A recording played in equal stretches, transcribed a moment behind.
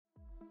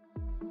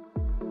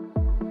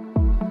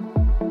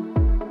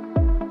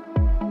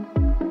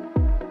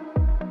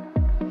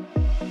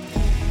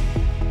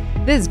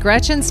This is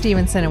Gretchen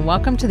Stevenson, and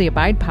welcome to the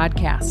Abide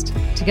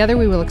Podcast. Together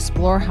we will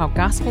explore how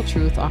gospel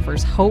truth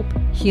offers hope,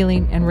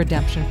 healing, and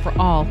redemption for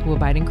all who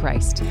abide in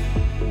Christ.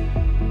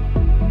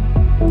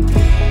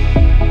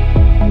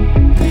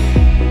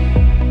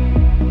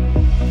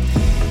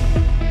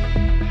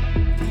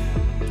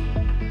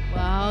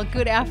 Well,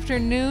 good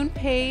afternoon,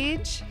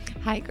 Paige.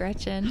 Hi,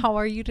 Gretchen. How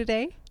are you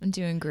today? I'm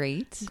doing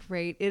great.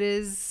 Great. It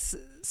is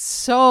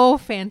so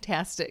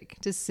fantastic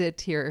to sit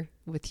here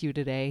with you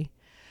today.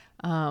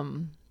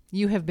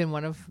 You have been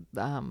one of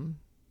the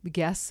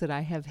guests that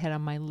I have had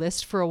on my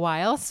list for a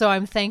while, so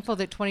I'm thankful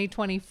that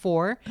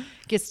 2024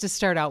 gets to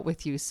start out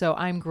with you. So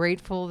I'm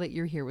grateful that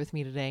you're here with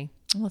me today.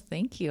 Well,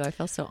 thank you. I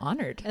feel so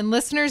honored. And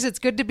listeners, it's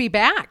good to be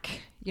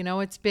back. You know,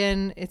 it's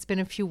been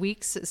a few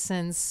weeks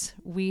since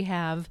we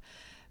have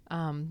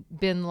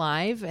been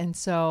live, and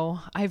so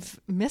I've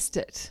missed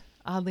it.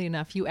 Oddly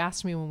enough, you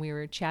asked me when we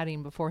were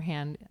chatting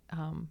beforehand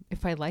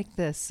if I like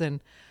this, and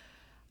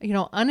you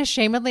know,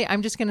 unashamedly,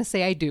 I'm just going to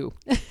say I do.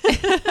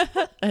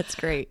 That's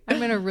great. I'm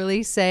going to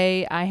really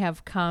say I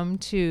have come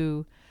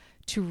to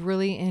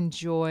really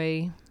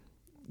enjoy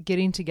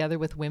getting together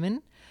with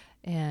women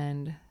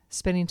and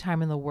spending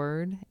time in the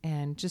Word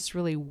and just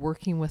really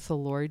working with the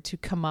Lord to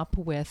come up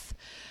with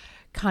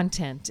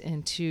content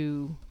and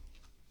to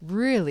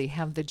really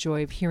have the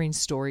joy of hearing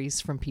stories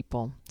from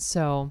people.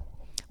 So,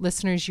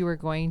 listeners, you are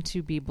going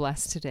to be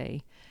blessed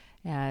today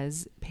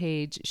as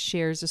Paige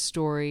shares a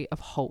story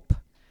of hope.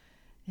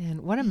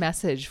 And what a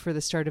message for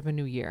the start of a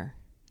new year.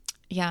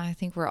 Yeah, I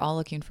think we're all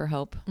looking for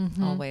hope,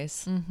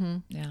 always. Mm-hmm.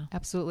 Yeah,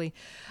 absolutely.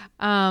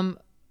 I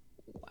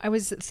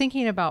was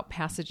thinking about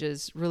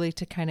passages really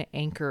to kind of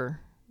anchor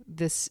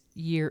this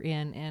year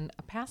in, and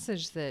a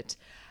passage that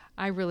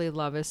I really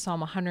love is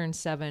Psalm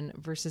 107,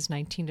 verses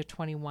 19 to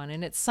 21.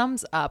 And it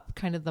sums up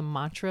kind of the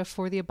mantra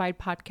for the Abide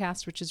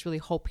podcast, which is really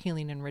hope,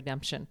 healing, and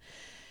redemption.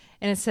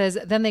 And it says,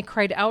 "Then they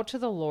cried out to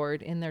the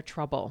Lord in their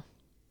trouble,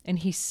 and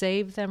he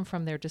saved them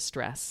from their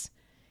distress.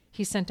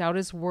 He sent out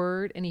his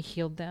word and he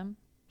healed them.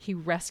 He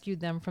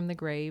rescued them from the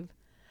grave.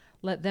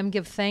 Let them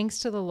give thanks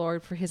to the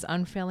Lord for his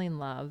unfailing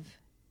love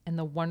and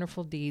the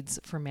wonderful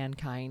deeds for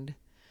mankind."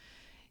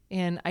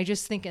 And I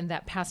just think in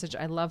that passage,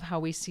 I love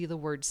how we see the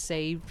word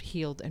saved,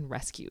 healed, and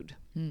rescued.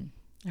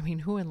 I mean,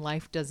 who in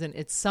life doesn't,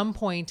 at some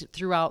point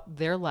throughout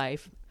their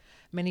life,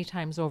 many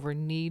times over,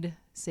 need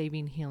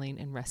saving, healing,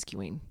 and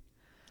rescuing?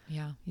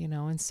 Yeah. You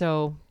know, and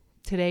so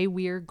today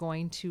we are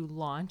going to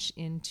launch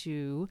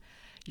into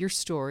your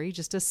story,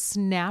 just a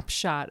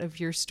snapshot of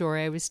your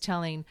story. I was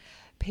telling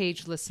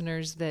Paige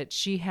listeners that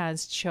she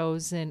has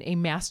chosen a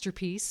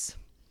masterpiece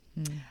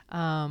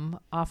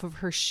off of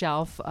her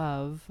shelf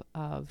of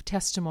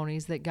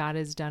testimonies that God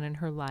has done in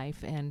her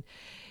life, and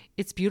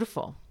it's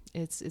beautiful.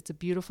 It's a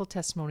beautiful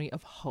testimony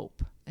of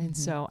hope, and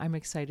so I'm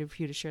excited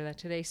for you to share that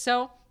today.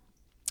 So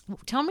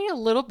tell me a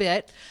little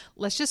bit.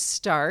 Let's just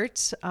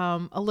start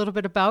a little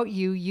bit about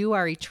you. You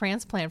are a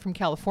transplant from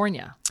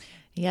California.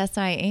 Yes,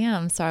 I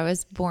am. So I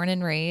was born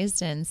and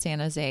raised in San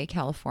Jose,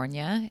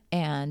 California,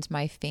 and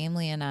my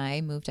family and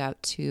I moved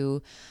out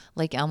to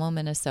Lake Elmo,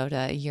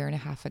 Minnesota a year and a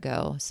half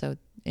ago. So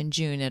in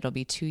June, it'll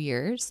be 2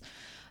 years.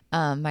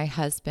 My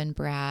husband,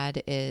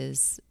 Brad,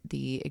 is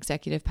the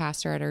executive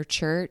pastor at our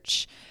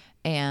church,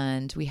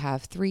 and we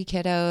have 3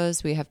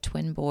 kiddos. We have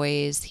twin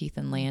boys, Heath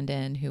and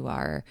Landon, who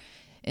are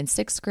in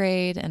 6th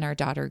grade, and our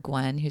daughter,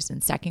 Gwen, who's in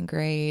 2nd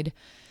grade.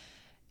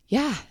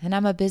 Yeah, and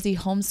I'm a busy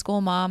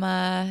homeschool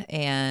mama,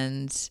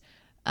 and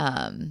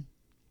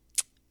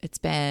it's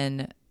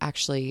been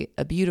actually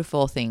a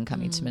beautiful thing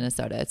coming to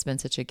Minnesota. It's been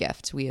such a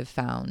gift. We have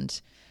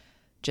found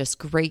just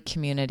great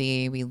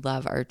community. We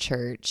love our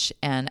church,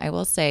 and I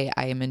will say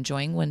I am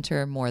enjoying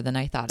winter more than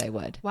I thought I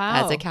would.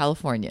 Wow. As a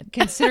Californian.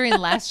 Considering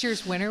last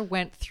year's winter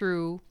went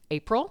through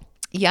April.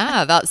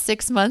 Yeah, about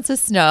 6 months of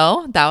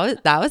snow.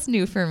 That was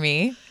new for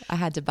me. I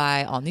had to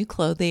buy all new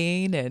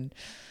clothing. And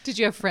did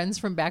you have friends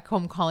from back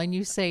home calling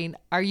you saying,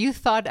 "Are you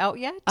thawed out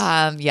yet?"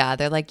 Yeah,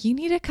 they're like, "You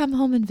need to come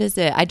home and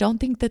visit. I don't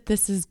think that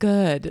this is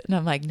good." And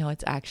I'm like, "No,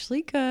 it's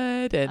actually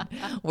good, and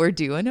we're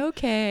doing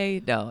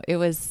okay." No, it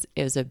was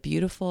a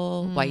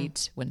beautiful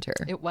white winter.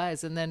 It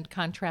was, and then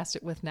contrast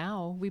it with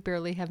now, we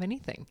barely have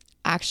anything.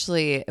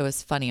 Actually, it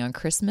was funny. On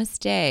Christmas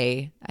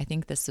Day, I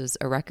think this was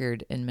a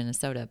record in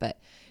Minnesota,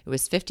 but it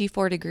was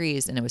 54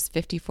 degrees, and it was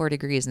 54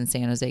 degrees in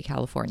San Jose,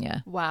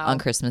 California. Wow. On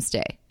Christmas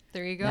Day.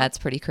 There you go. That's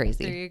pretty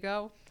crazy. There you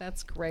go.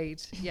 That's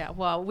great. Yeah.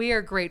 Well, we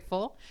are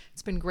grateful.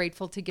 It's been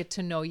grateful to get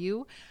to know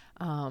you.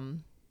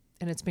 And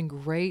it's been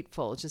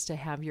grateful just to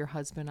have your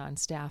husband on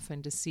staff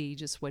and to see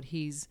just what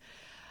he's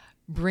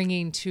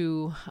bringing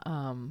to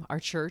our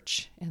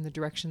church and the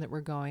direction that we're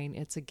going.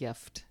 It's a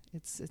gift.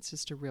 It's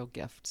just a real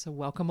gift. So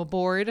welcome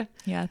aboard.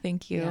 Yeah.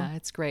 Thank you. Yeah,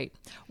 it's great.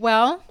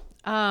 Well,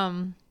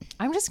 I'm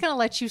just going to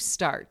let you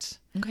start.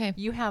 Okay.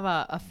 You have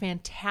a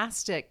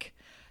fantastic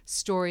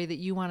story that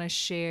you want to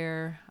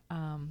share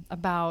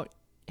about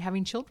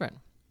having children.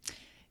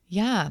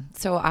 Yeah.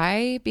 So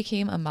I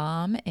became a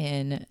mom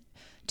in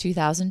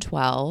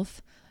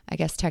 2012. I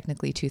guess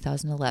technically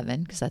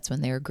 2011, because that's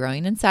when they were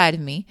growing inside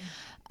of me.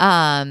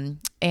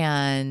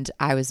 And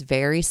I was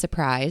very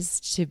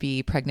surprised to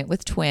be pregnant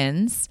with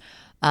twins.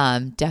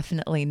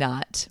 Definitely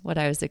not what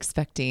I was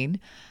expecting.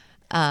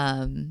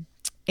 And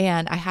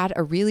I had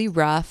a really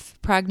rough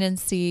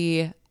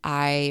pregnancy.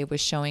 I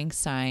was showing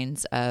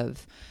signs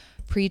of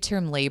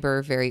preterm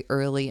labor very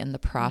early in the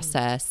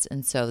process.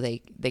 And so they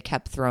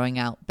kept throwing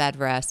out bed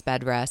rest.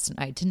 And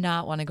I did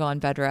not want to go on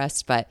bed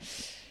rest, but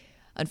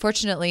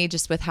unfortunately,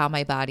 just with how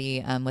my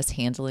body was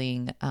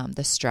handling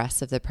the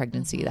stress of the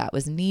pregnancy, that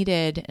was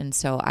needed. And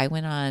so I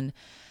went on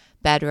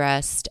bed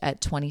rest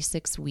at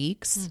 26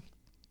 weeks.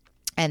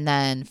 And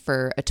then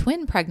for a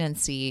twin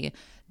pregnancy,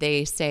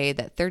 they say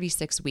that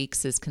 36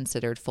 weeks is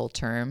considered full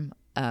term,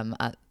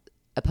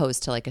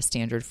 opposed to like a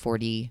standard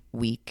 40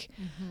 week.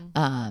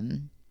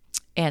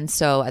 And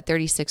so at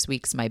 36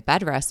 weeks, my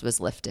bed rest was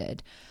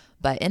lifted.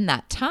 But in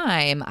that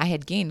time, I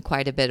had gained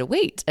quite a bit of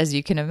weight, as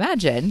you can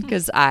imagine,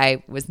 because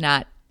I was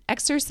not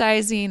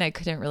exercising. I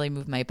couldn't really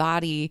move my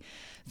body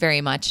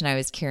very much, and I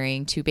was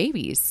carrying 2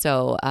 babies.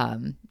 So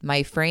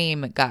my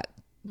frame got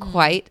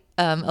quite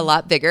a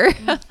lot bigger,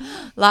 a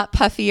lot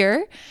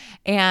puffier,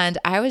 and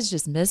I was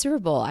just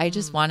miserable. I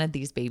just wanted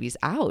these babies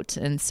out.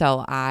 And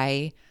so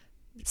I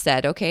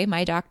said, okay,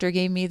 my doctor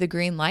gave me the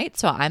green light,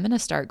 so I'm going to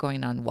start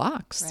going on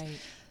walks. Right.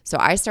 So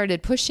I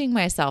started pushing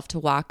myself to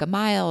walk a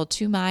mile,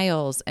 2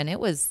 miles, and it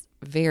was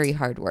very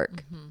hard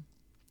work.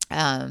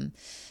 And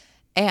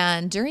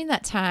during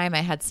that time,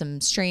 I had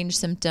some strange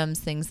symptoms,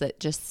 things that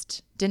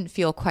just didn't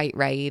feel quite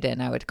right,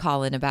 and I would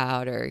call in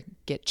about or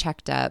get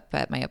checked up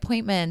at my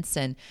appointments.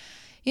 And,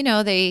 you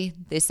know, they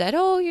said,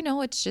 oh, you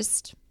know, it's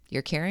just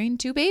you're carrying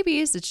 2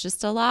 babies. It's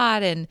just a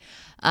lot. And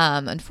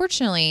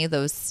unfortunately,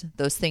 those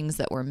things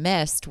that were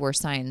missed were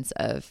signs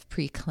of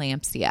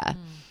preeclampsia.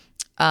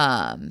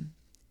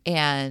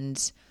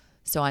 And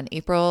so on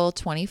April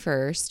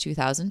 21st,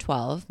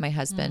 2012, my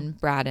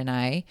husband, Brad, and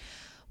I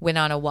went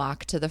on a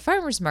walk to the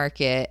farmer's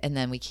market, and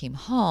then we came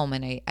home,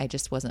 and I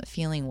just wasn't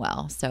feeling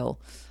well. So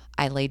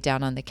I laid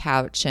down on the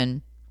couch,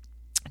 and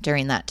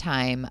during that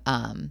time,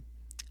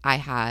 I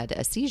had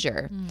a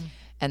seizure.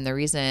 And the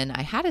reason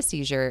I had a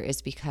seizure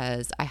is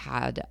because I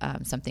had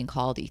something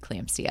called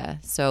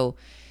eclampsia. So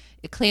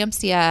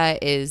eclampsia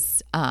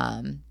is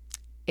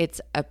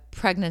it's a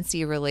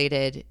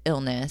pregnancy-related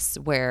illness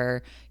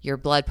where your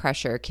blood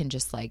pressure can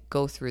just like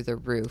go through the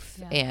roof.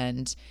 Yeah.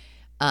 And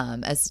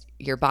as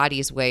your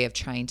body's way of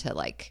trying to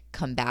like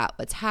combat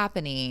what's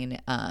happening,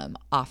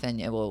 often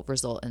it will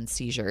result in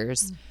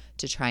seizures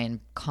to try and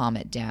calm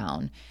it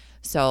down.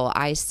 So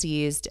I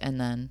seized and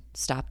then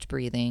stopped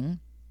breathing.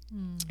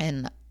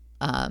 And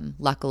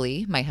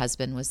luckily, my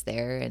husband was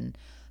there and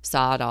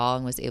saw it all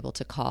and was able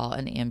to call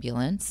an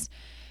ambulance.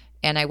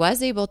 And I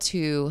was able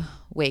to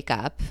wake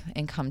up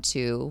and come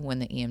to when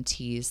the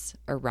EMTs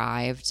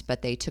arrived,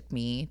 but they took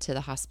me to the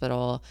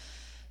hospital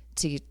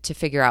to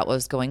figure out what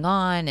was going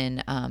on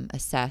and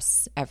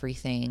assess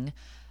everything.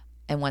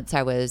 And once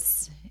I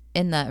was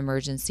in the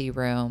emergency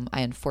room,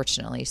 I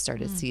unfortunately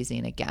started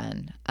seizing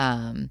again.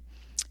 And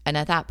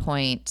at that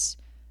point,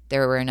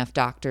 there were enough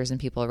doctors and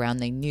people around.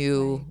 They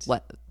knew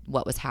what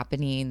was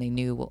happening. They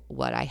knew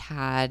what I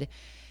had.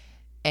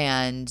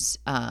 And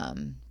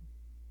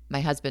my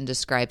husband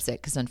describes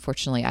it because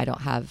unfortunately I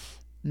don't have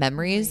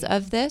memories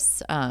of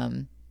this.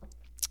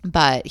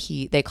 But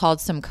they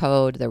called some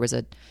code. There was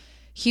a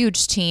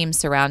huge team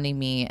surrounding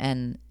me,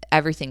 and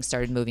everything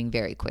started moving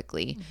very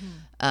quickly.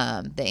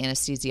 The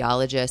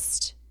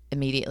anesthesiologist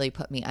immediately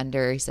put me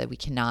under. He said, we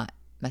cannot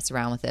mess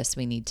around with this.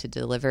 We need to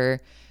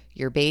deliver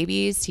your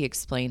babies. He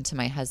explained to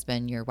my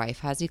husband, your wife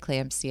has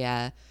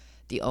eclampsia.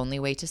 The only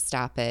way to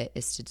stop it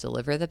is to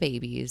deliver the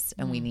babies,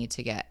 and we need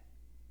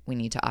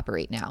to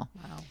operate now.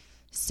 Wow.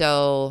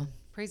 So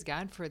praise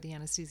God for the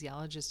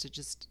anesthesiologist to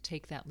just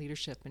take that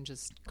leadership and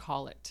just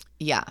call it.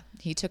 Yeah,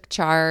 he took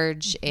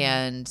charge,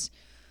 and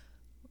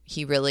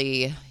he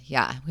really, he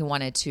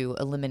wanted to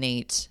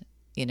eliminate,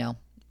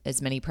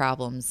 as many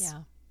problems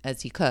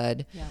as he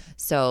could. Yeah.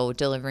 So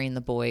delivering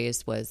the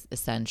boys was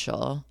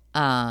essential.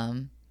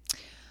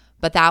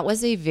 But that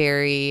was a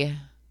very,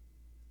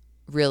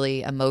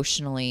 really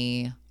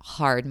emotionally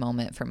hard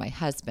moment for my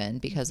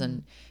husband because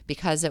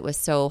because it was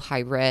so high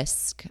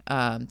risk.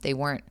 They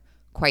weren't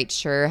quite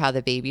sure how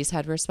the babies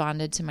had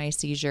responded to my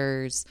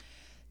seizures.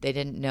 They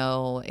didn't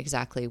know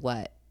exactly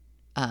what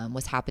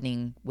was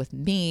happening with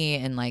me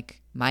and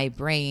like my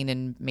brain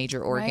and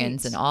major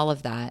organs and all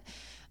of that.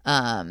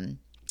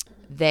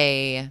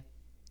 They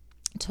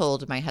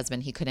told my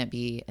husband he couldn't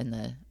be in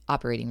the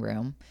operating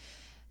room,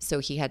 so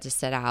he had to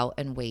sit out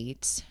and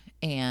wait.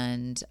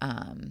 And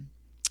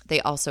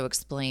they also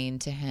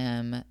explained to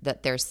him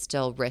that there's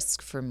still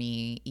risk for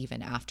me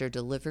even after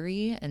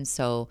delivery. And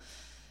so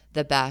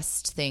the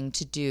best thing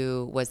to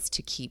do was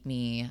to keep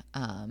me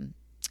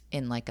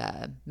in like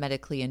a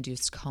medically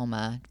induced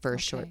coma for a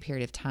short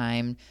period of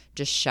time,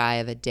 just shy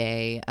of a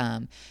day,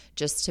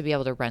 just to be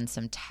able to run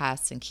some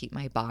tests and keep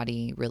my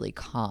body really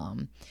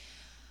calm.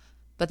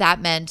 But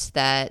that meant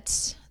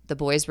that the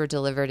boys were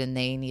delivered and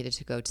they needed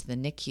to go to the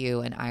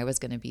NICU, and I was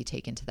going to be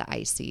taken to the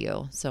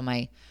ICU. So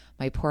my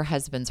poor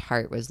husband's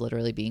heart was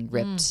literally being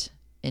ripped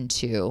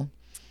into.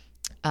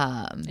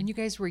 And you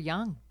guys were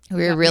young.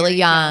 We were really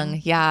young.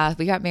 Yeah.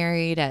 We got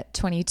married at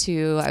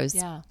 22. I was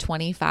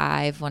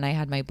 25 when I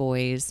had my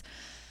boys.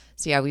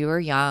 So yeah, we were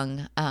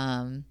young.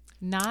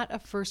 Not a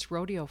first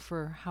rodeo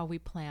for how we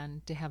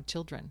plan to have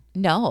children.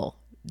 No,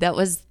 that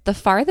was the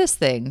farthest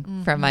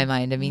thing from my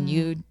mind. I mean,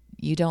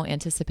 you don't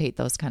anticipate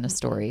those kind of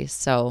stories.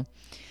 So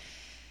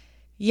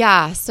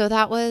yeah, so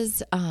that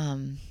was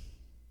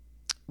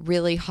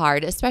really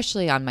hard,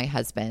 especially on my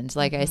husband.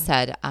 Like I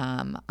said,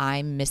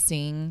 I'm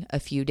missing a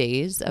few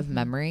days of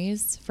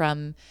memories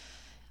from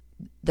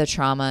the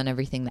trauma and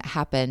everything that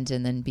happened,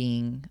 and then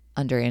being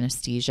under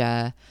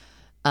anesthesia.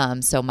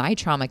 So my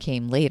trauma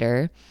came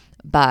later,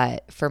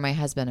 but for my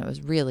husband, it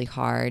was really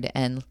hard.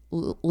 And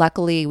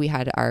luckily we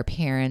had our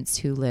parents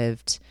who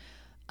lived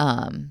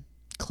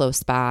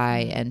close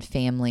by and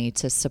family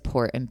to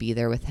support and be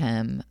there with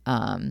him.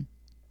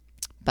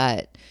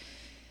 But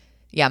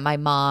yeah, my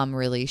mom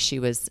really, she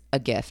was a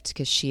gift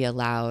because she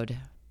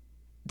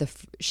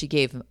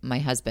gave my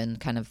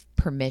husband kind of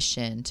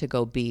permission to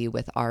go be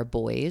with our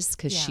boys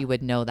because she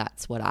would know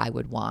that's what I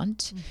would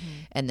want.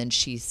 And then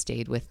she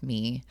stayed with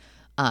me.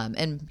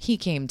 And he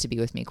came to be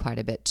with me quite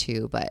a bit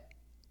too, but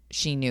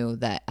she knew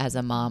that as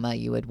a mama,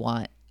 you would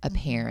want a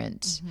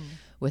parent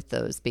with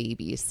those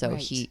babies. So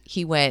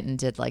he went and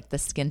did like the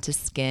skin to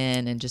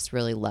skin and just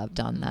really loved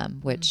on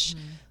them, which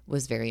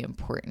was very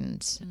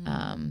important.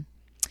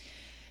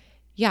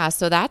 Yeah,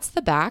 so that's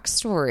the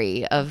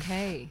backstory of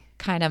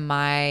kind of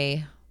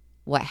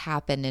what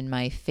happened in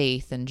my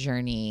faith and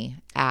journey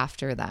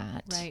after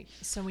that. Right.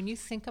 So when you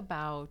think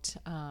about,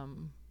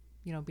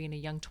 being a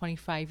young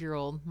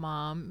 25-year-old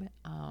mom,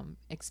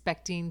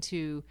 expecting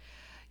to,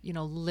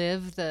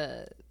 live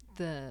the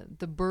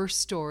birth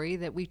story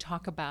that we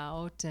talk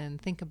about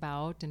and think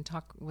about and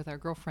talk with our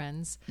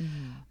girlfriends,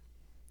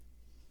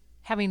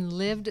 having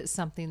lived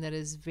something that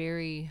is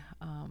very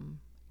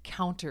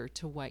counter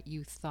to what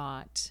you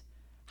thought.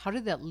 How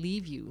did that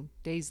leave you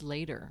days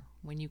later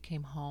when you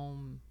came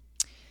home?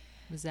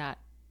 Was that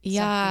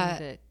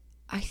something that...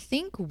 I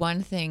think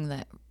one thing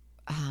that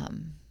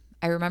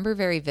I remember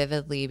very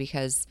vividly,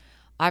 because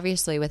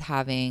obviously with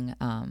having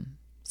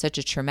such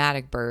a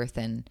traumatic birth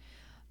and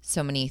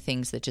so many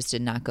things that just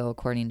did not go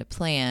according to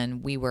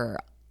plan, we were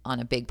on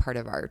a big part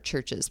of our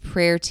church's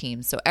prayer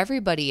team. So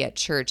everybody at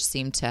church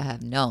seemed to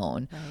have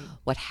known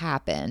what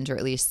happened, or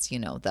at least,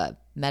 the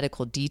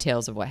medical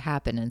details of what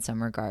happened in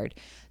some regard.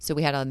 So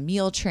we had a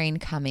meal train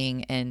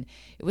coming, and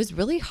it was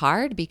really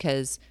hard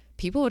because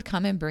people would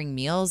come and bring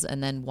meals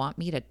and then want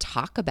me to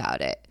talk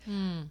about it.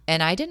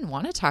 And I didn't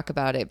want to talk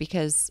about it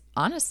because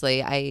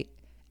honestly,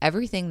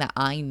 everything that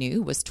I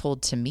knew was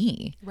told to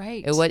me.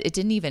 Right. It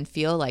didn't even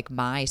feel like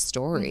my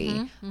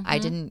story. I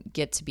didn't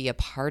get to be a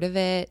part of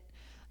it.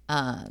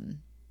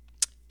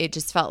 It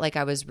just felt like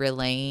I was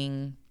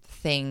relaying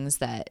things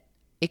that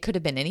it could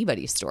have been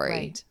anybody's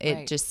story.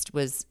 It just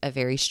was a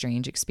very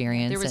strange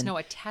experience. There was no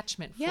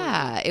attachment for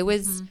you. It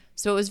was,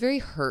 so it was very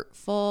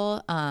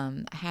hurtful.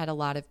 I had a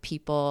lot of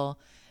people,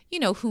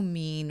 who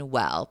mean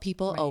well.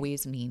 People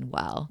always mean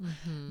well.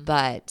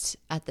 But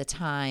at the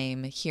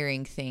time,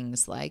 hearing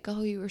things like,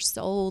 oh, you were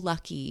so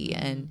lucky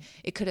and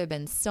it could have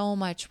been so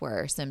much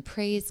worse, and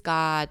praise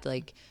God,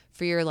 like,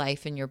 for your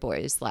life and your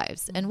boys'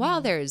 lives. And while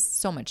there's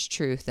so much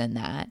truth in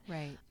that,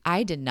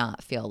 I did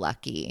not feel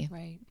lucky.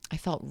 I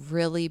felt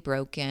really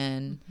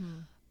broken,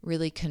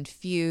 really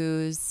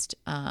confused,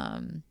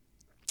 and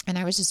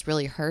I was just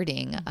really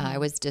hurting. I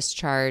was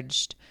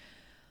discharged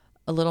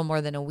a little more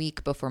than a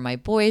week before my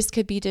boys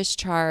could be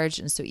discharged.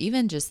 And so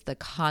even just the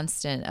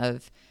constant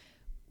of,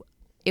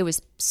 it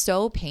was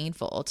so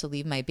painful to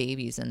leave my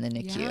babies in the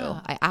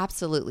NICU. I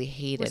absolutely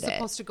hated it. We're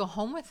supposed to go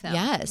home with them.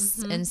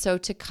 Yes. And so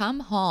to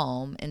come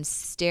home and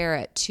stare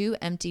at 2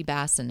 empty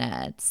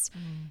bassinets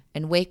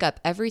and wake up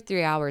every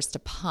 3 hours to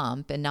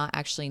pump and not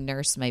actually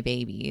nurse my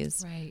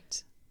babies.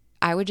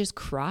 I would just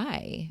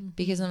cry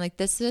because I'm like,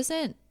 this is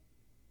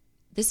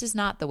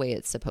not the way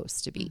it's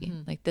supposed to be.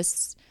 Like,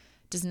 this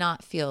does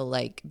not feel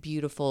like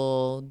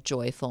beautiful,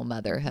 joyful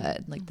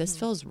motherhood. Like, this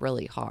feels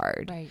really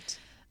hard.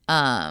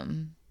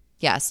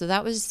 Yeah, so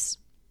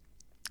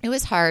it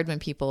was hard when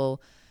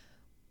people,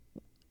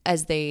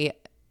 as they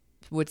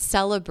would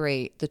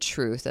celebrate the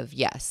truth of,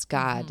 yes,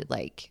 God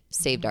like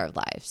saved our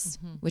lives,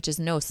 which is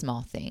no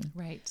small thing.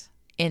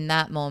 In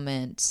that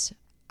moment,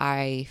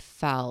 I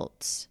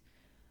felt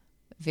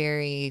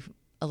a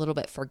little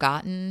bit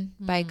forgotten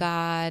by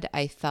God.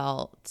 I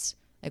felt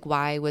like,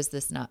 why was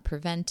this not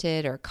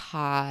prevented or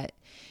caught?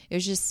 It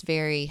was just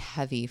very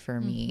heavy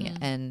for me.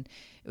 And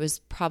it was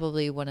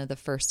probably one of the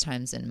first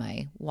times in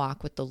my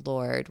walk with the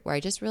Lord where I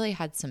just really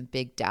had some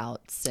big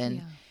doubts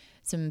and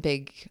some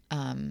big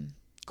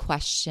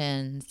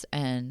questions.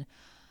 And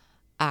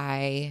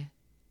I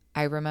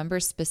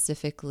remember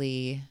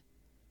specifically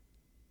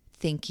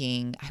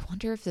thinking, I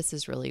wonder if this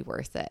is really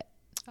worth it.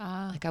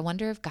 Like, I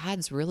wonder if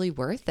God's really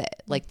worth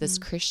it. Like, this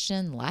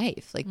Christian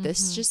life, like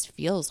this just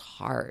feels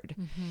hard.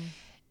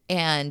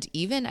 And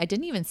I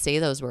didn't even say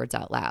those words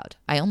out loud.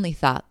 I only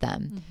thought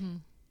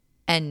them.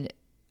 And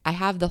I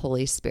have the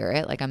Holy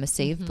Spirit, like I'm a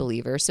saved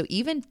believer. So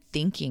even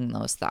thinking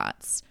those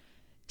thoughts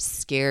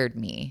scared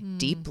me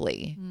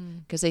deeply,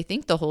 because I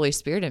think the Holy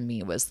Spirit in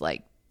me was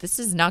like, this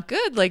is not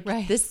good. Like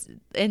this.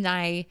 And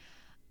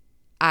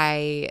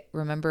I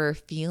remember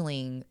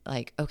feeling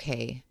like,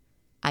 okay,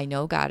 I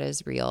know God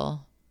is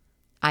real.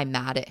 I'm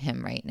mad at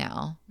him right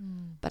now,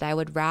 but I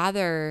would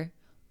rather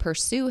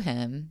pursue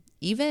him,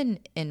 even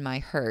in my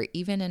hurt,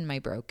 even in my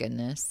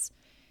brokenness,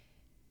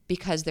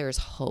 because there's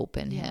hope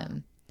in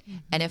him.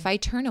 And if I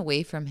turn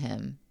away from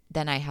him,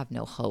 then I have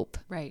no hope.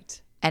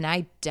 Right. And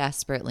I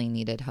desperately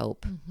needed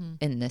hope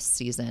in this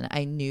season.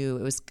 I knew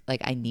it was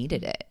like I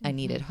needed it. I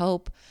needed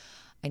hope.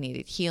 I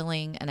needed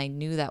healing. And I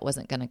knew that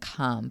wasn't going to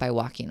come by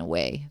walking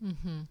away.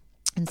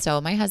 And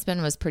so my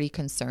husband was pretty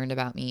concerned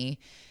about me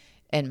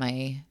and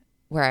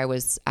where I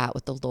was at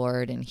with the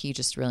Lord. And he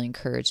just really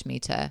encouraged me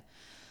to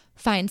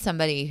find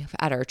somebody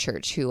at our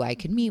church who I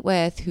could meet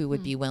with, who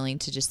would be willing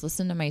to just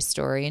listen to my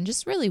story and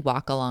just really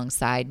walk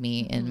alongside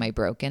me in my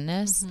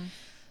brokenness.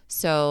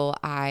 So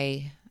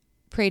I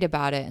prayed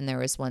about it, and there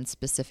was one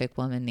specific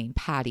woman named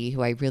Patty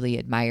who I really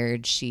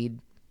admired. She'd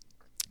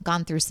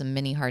gone through some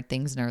many hard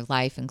things in her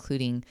life,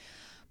 including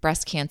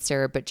breast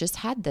cancer, but just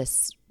had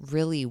this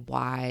really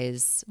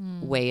wise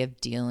way of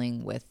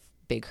dealing with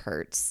big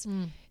hurts.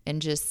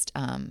 And just,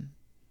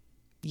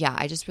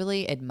 I just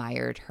really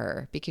admired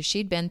her because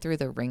she'd been through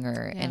the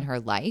ringer in her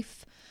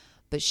life,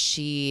 but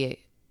she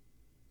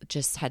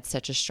just had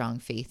such a strong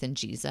faith in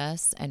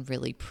Jesus and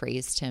really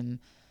praised him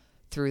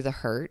through the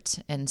hurt.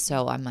 And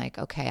so I'm like,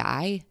 okay,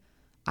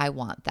 I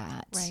want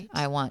that. Right.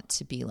 I want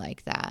to be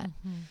like that.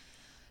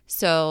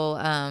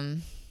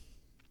 So,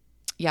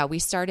 we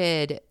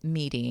started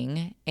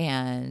meeting,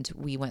 and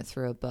we went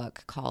through a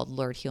book called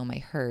Lord Heal My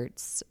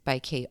Hurts by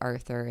Kate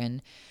Arthur.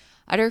 And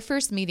at our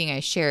first meeting, I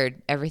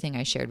shared everything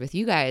I shared with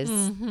you guys.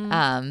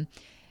 And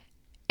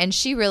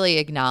she really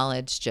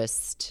acknowledged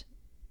just,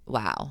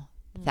 wow,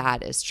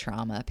 that is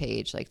trauma,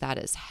 Paige. Like, that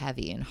is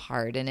heavy and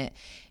hard. And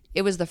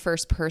it was the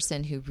first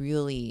person who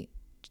really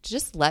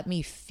just let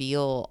me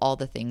feel all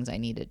the things I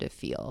needed to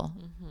feel.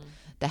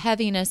 The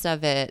heaviness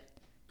of it,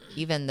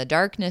 even the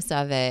darkness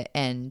of it,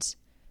 and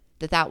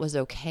that was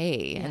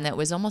okay. And that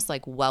was almost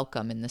like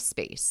welcome in the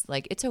space.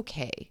 Like, it's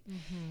okay.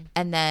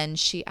 And then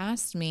she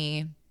asked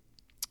me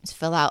to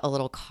fill out a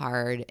little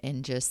card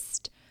and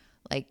just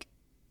like,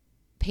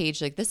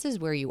 Paige, like, this is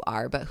where you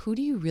are, but who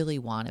do you really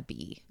want to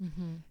be?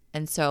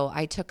 And so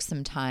I took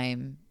some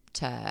time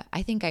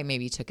I think I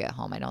maybe took it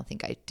home. I don't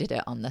think I did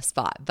it on the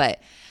spot,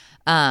 but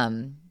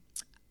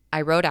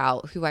I wrote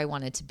out who I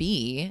wanted to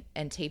be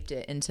and taped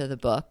it into the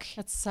book.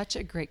 That's such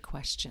a great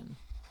question.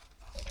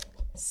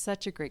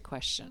 Such a great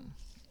question.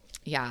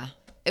 Yeah.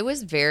 It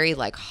was very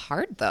like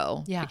hard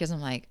though. Yeah. Because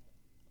I'm like,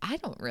 I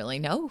don't really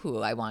know who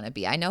I want to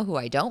be. I know who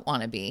I don't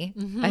want to be.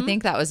 I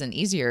think that was an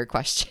easier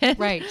question.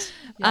 Right.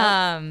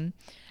 Yep.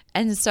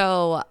 And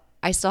so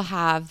I still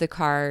have the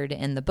card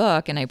in the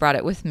book, and I brought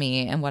it with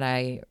me. And what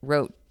I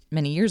wrote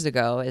many years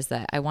ago is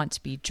that I want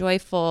to be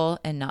joyful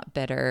and not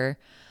bitter.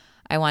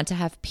 I want to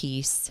have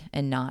peace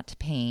and not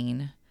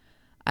pain.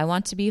 I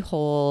want to be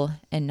whole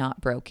and not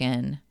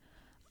broken.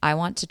 I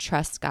want to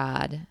trust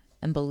God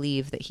and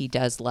believe that he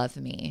does love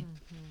me.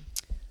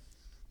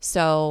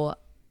 So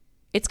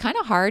it's kind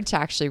of hard to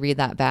actually read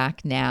that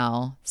back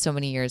now, so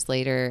many years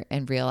later,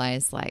 and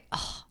realize like,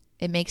 oh,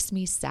 it makes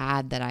me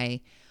sad that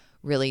I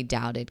really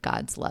doubted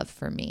God's love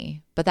for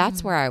me. But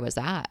that's where I was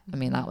at. I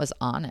mean, that was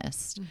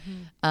honest.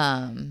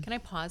 Can I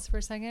pause for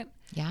a second?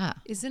 Yeah.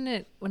 Isn't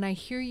it, when I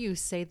hear you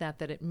say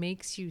that it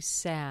makes you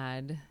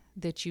sad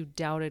that you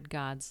doubted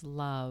God's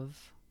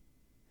love,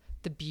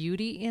 the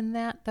beauty in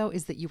that, though,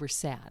 is that you were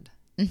sad.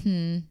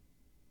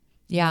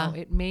 Yeah.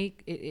 You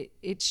know,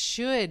 it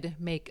should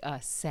make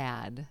us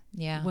sad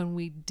when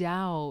we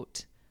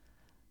doubt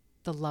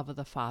the love of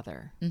the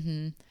Father.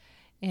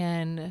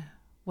 And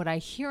what I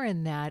hear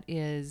in that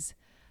is,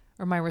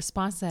 or my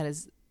response to that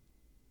is,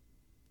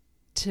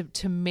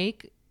 to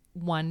make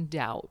one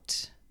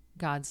doubt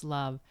God's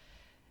love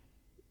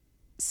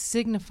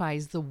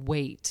signifies the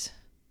weight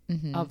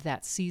of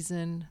that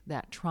season,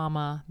 that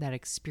trauma, that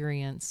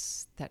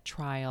experience, that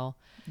trial.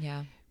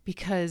 Yeah.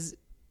 Because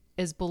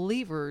as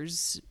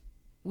believers,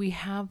 we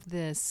have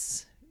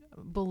this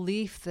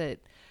belief that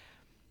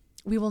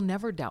we will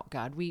never doubt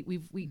God.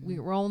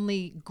 We're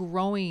only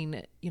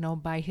growing,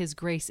 by his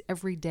grace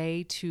every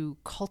day to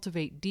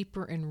cultivate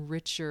deeper and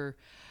richer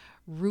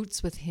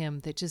roots with him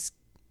that just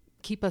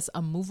keep us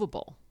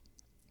unmovable.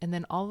 And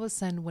then all of a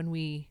sudden when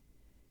we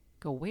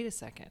go, wait a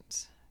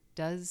second,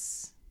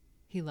 does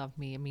he love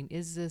me? I mean,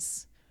 is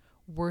this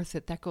worth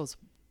it? That goes,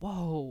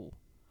 whoa,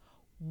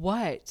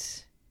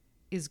 what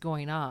is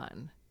going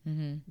on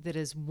that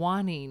is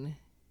wanting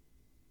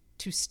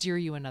to steer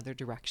you another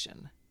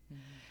direction?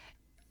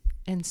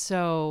 And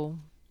so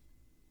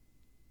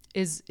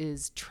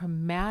is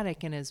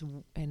traumatic and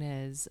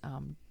is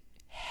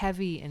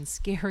heavy and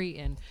scary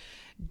and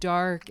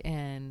dark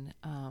and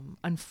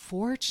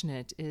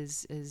unfortunate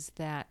is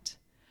that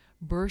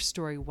birth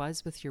story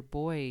was with your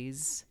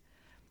boys.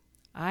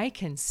 I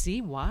can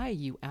see why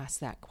you asked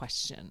that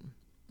question.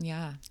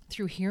 Yeah.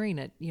 Through hearing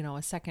it,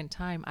 a second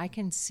time, I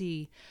can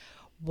see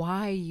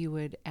why you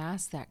would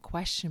ask that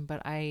question.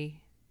 But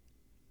I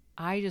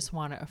just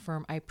want to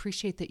affirm, I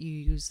appreciate that you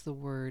use the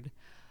word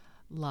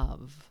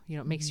love.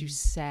 It makes you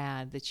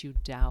sad that you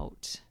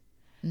doubt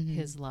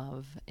his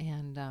love.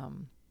 And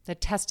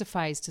that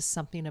testifies to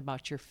something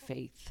about your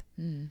faith.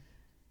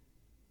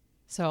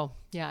 So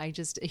yeah, I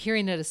just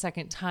hearing it a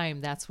second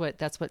time, that's what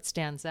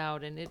stands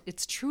out. And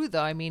it's true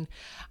though. I mean,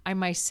 I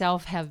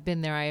myself have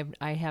been there.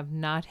 I have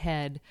not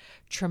had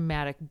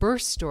traumatic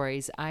birth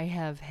stories. I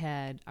have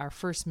had, our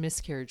first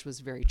miscarriage was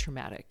very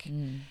traumatic.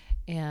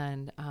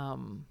 And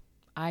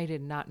I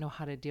did not know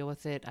how to deal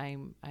with it.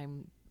 I'm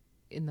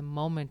in the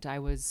moment, I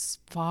was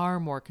far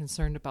more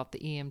concerned about the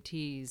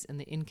EMTs and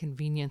the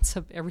inconvenience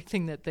of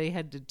everything that they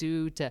had to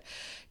do to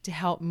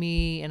help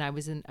me. And I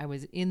was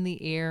in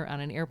the air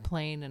on an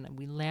airplane, and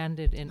we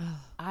landed, and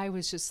I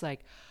was just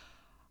like,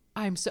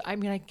 I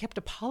kept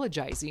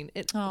apologizing.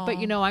 But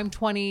I'm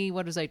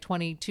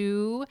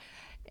 22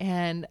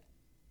 and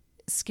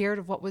scared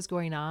of what was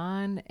going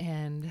on.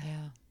 And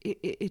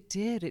it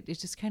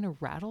just kind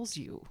of rattles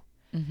you.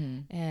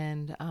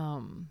 And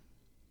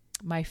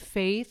my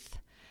faith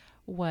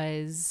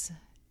was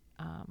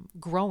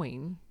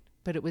growing,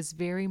 but it was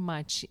very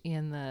much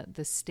in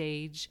the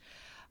stage,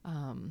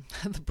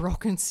 the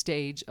broken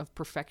stage of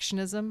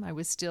perfectionism. I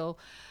was still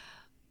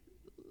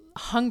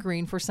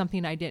hungering for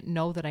something I didn't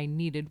know that I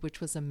needed,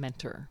 which was a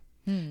mentor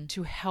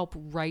to help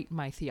write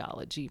my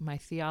theology. My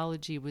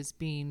theology was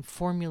being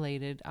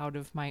formulated out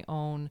of my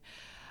own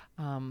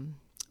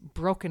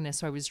brokenness.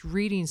 So I was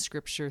reading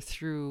scripture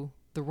through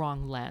the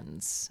wrong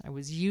lens. I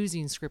was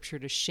using scripture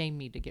to shame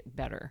me to get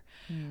better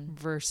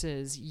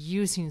versus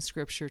using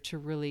scripture to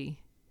really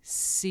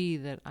see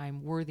that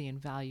I'm worthy and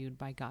valued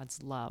by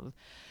God's love.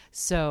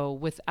 So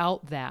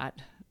without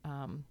that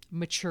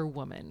mature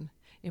woman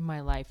in my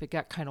life, it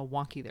got kind of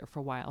wonky there for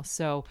a while.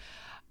 So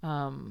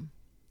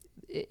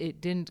it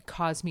didn't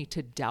cause me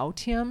to doubt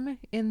him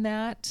in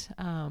that.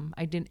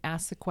 I didn't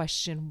ask the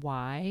question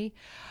why.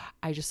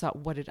 I just thought,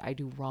 what did I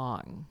do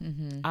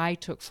wrong? I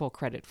took full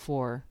credit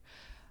for,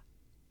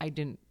 I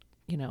didn't,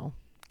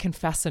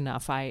 confess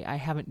enough. I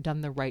haven't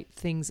done the right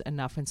things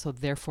enough. And so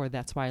therefore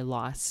that's why I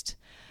lost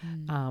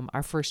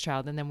our first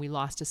child. And then we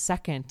lost a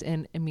second.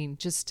 And I mean,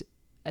 just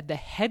the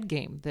head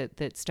game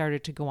that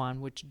started to go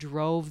on, which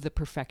drove the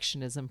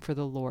perfectionism for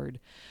the Lord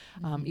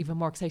even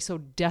more, because I so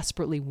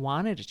desperately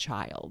wanted a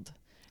child.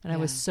 And I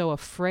was so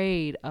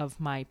afraid of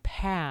my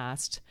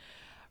past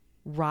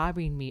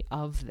robbing me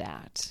of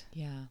that.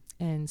 Yeah.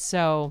 And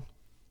so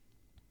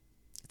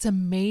it's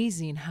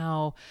amazing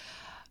how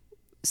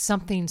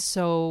something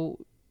so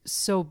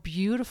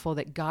beautiful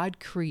that God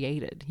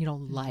created,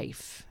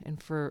 life,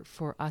 and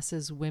for us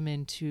as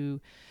women to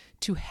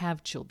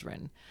have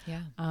children.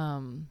 Yeah.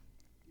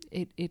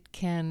 It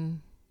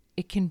can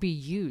be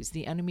used.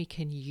 The enemy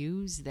can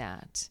use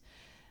that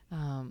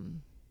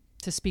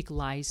to speak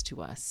lies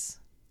to us.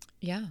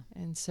 Yeah.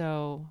 And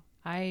so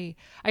I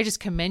just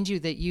commend you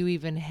that you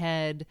even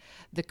had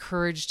the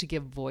courage to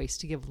give voice,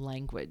 to give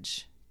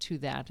language to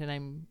that.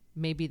 And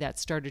maybe that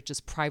started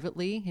just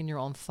privately in your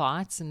own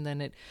thoughts, and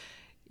then it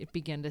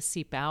began to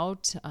seep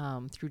out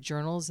through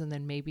journals, and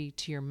then maybe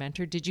to your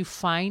mentor. Did you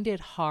find it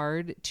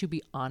hard to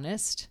be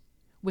honest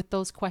with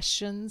those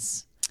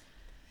questions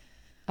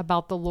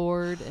about the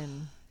Lord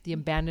and the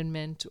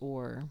abandonment,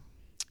 or?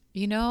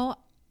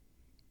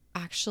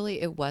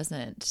 Actually it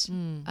wasn't.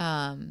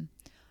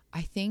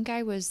 I think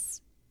I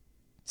was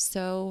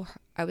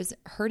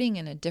hurting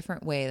in a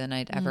different way than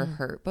I'd ever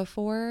hurt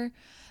before,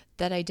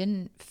 that I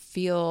didn't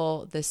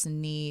feel this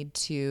need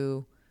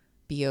to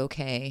be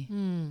okay.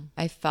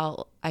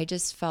 I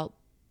just felt,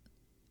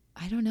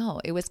 I don't know,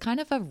 it was kind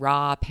of a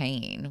raw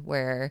pain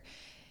where,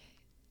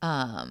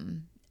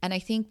 and I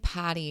think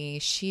Patty,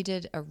 she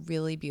did a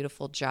really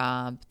beautiful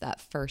job that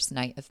first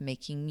night of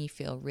making me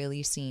feel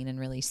really seen and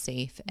really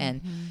safe,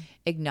 and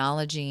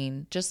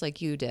acknowledging, just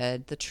like you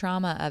did, the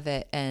trauma of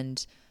it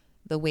and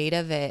the weight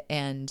of it.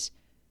 And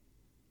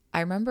I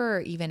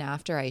remember even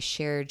after I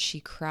shared, she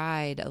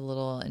cried a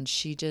little, and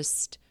she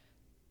just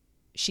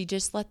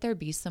let there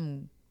be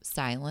some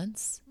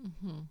silence.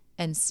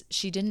 And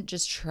she didn't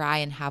just try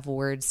and have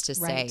words to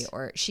say,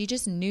 or she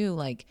just knew,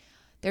 like,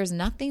 there's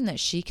nothing that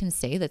she can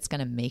say that's going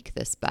to make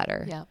this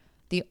better. Yep.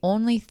 The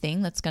only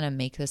thing that's going to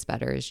make this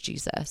better is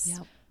Jesus.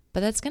 Yep. But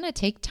that's going to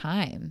take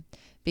time,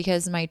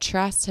 because my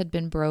trust had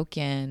been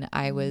broken.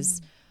 I was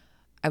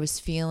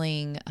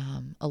feeling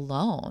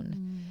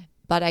alone,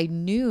 but I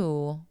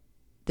knew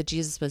that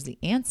Jesus was the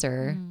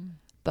answer,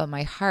 but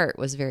my heart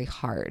was very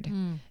hard.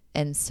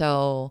 And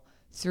so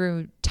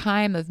through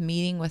time of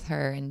meeting with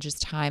her and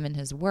just time in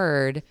his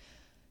word,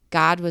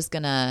 God was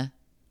going to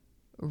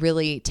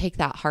really take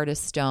that heart of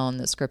stone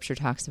that scripture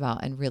talks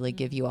about and really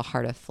give you a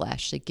heart of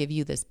flesh, like give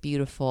you this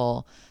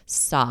beautiful,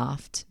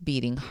 soft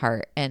beating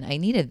heart. And I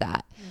needed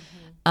that.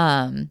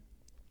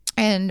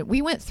 And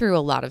we went through a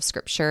lot of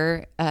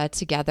scripture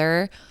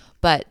together,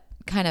 but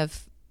kind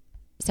of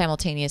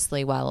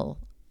simultaneously while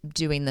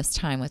doing this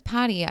time with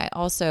Patty, I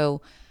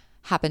also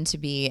happened to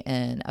be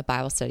in a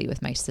Bible study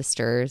with my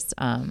sisters.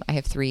 I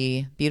have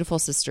 3 beautiful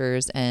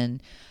sisters,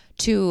 and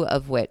 2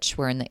 of which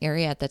were in the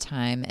area at the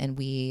time, and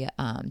we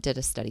did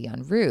a study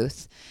on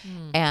Ruth.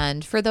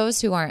 And for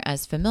those who aren't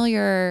as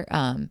familiar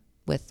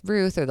with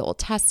Ruth or the Old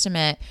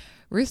Testament,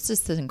 Ruth's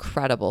just an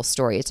incredible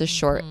story. It's a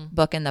short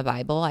book in the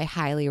Bible. I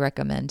highly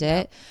recommend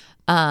it.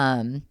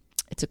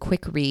 It's a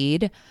quick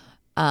read,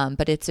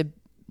 but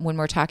when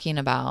we're talking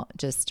about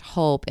just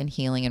hope and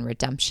healing and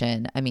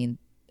redemption, I mean,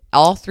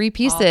 all three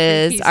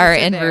pieces are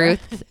in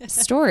Ruth's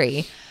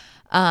story.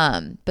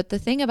 But the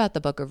thing about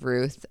the book of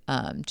Ruth,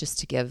 just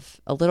to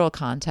give a little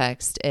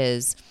context,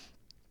 is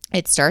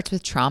it starts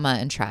with trauma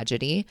and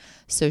tragedy.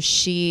 So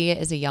she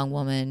is a young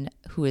woman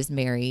who is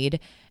married,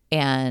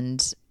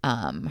 and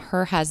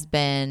her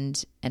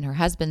husband and her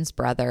husband's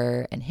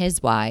brother and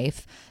his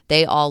wife,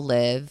 they all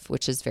live,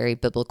 which is very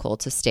biblical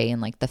to stay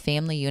in like the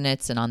family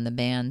units. And on the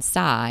man's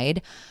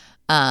side,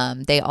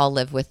 they all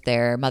live with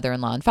their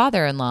mother-in-law and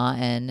father-in-law,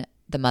 and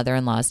the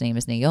mother-in-law's name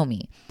is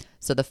Naomi.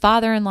 So the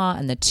father-in-law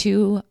and the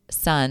 2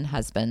 son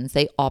husbands,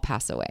 they all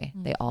pass away.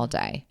 They all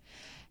die.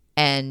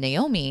 And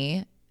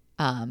Naomi,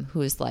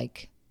 who is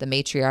like the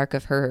matriarch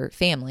of her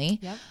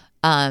family,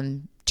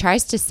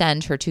 tries to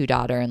send her 2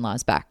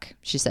 daughter-in-laws back.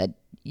 She said,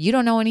 "You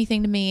don't know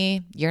anything to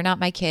me. You're not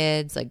my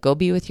kids. Like, go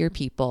be with your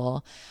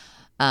people."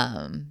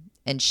 And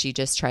she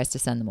just tries to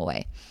send them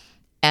away.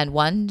 And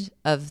one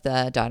of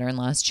the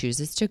daughter-in-laws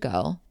chooses to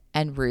go,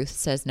 and Ruth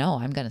says, "No,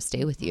 I'm going to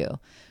stay with you,"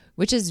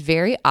 which is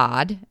very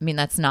odd. I mean,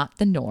 that's not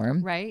the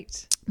norm.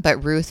 Right.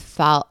 But Ruth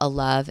felt a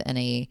love and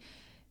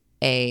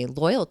a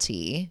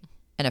loyalty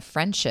and a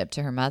friendship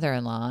to her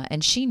mother-in-law.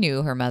 And she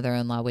knew her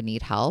mother-in-law would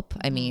need help.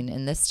 I mean,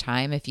 in this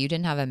time, if you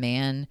didn't have a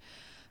man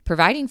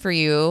providing for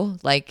you,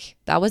 like,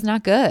 that was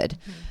not good.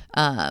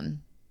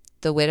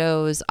 The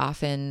widows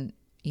often,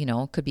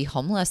 could be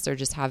homeless or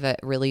just have it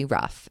really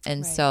rough.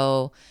 And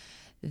so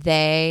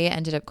they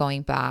ended up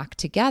going back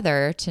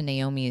together to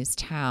Naomi's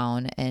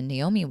town, and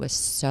Naomi was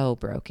so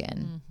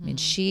broken. I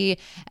mean,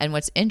 and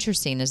what's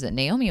interesting is that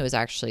Naomi was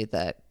actually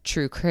the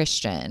true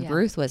Christian.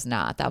 Ruth was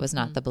not. That was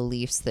not the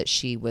beliefs that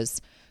she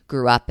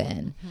grew up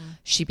in.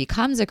 She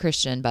becomes a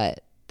Christian,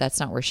 but that's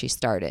not where she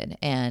started.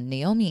 And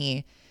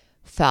Naomi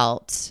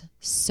felt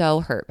so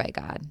hurt by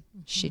God.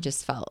 She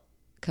just felt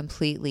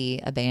completely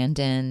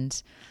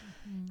abandoned.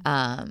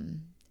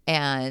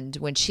 And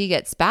when she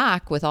gets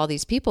back with all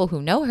these people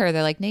who know her,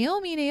 they're like,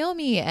 "Naomi,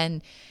 Naomi."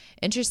 And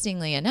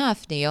interestingly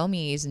enough,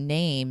 Naomi's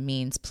name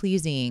means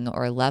pleasing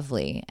or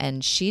lovely.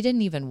 And she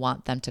didn't even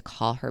want them to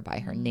call her by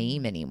her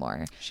name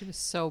anymore. She was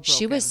so broken.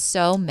 She was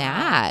so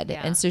mad.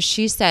 Yeah. And so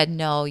she said,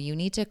 "No, you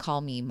need to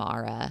call me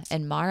Mara."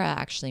 And Mara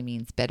actually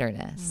means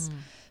bitterness,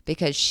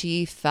 because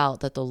she felt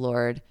that the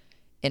Lord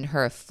in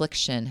her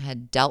affliction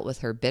had dealt with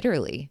her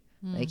bitterly.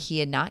 Like, he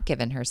had not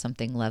given her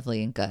something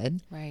lovely and good.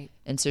 Right.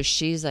 And so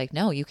she's like,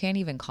 "No, you can't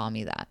even call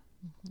me that."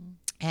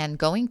 And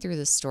going through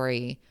the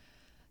story,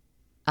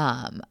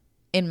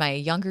 in my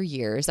younger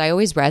years, I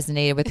always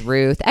resonated with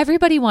Ruth.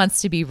 Everybody wants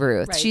to be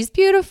Ruth. Right. She's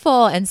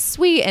beautiful and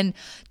sweet and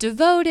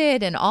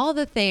devoted and all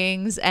the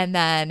things. And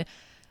then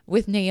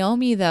with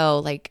Naomi,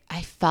 though, like,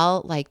 I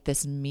felt like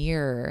this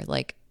mirror,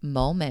 like,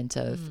 moment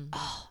of,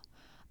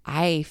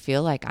 I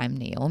feel like I'm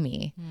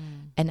Naomi,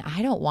 and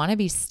I don't want to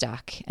be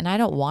stuck, and I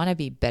don't want to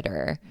be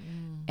bitter.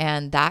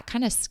 And that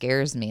kind of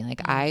scares me.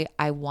 Like,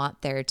 I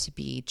want there to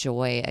be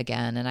joy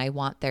again, and I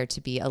want there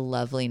to be a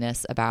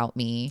loveliness about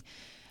me.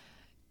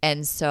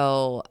 And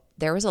so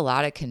there was a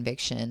lot of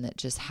conviction that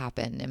just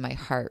happened in my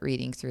heart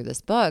reading through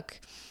this book.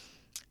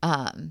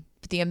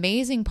 But the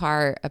amazing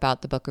part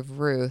about the book of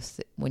Ruth,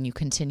 when you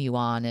continue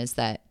on, is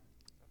that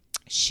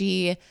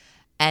she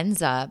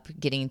ends up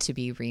getting to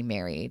be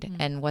remarried.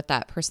 And what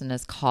that person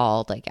is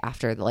called, like,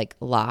 after like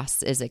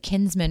loss, is a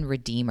kinsman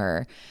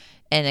redeemer.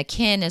 And a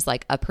kin is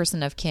like a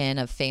person of kin,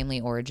 of family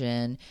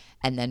origin.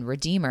 And then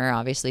redeemer,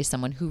 obviously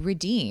someone who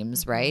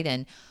redeems, right?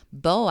 And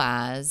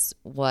Boaz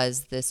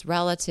was this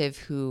relative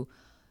who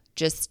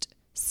just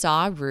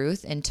saw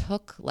Ruth and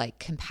took like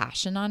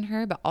compassion on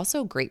her, but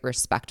also great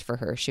respect for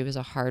her. She was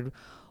a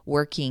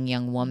hard-working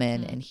young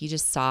woman, and he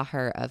just saw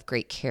her of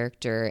great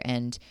character,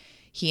 and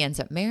he ends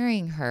up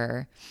marrying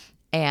her.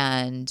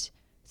 And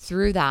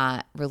through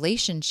that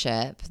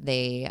relationship,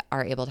 they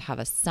are able to have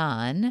a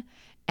son.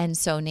 And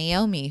so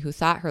Naomi, who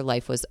thought her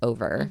life was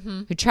over,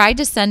 who tried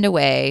to send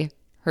away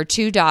her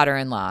 2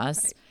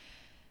 daughter-in-laws,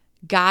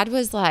 God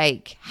was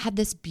like, had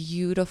this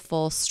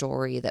beautiful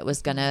story that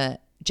was going to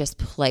just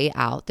play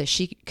out that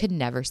she could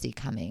never see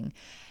coming.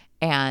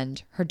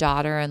 And her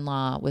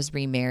daughter-in-law was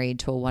remarried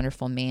to a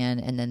wonderful man,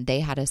 and then they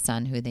had a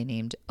son who they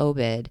named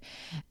Obed.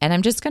 And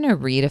I'm just going to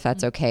read, if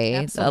that's okay,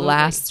 Absolutely. the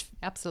last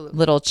Absolutely.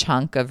 little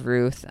chunk of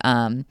Ruth,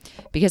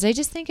 because I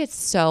just think it's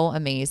so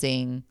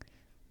amazing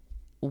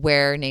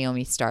where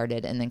Naomi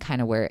started and then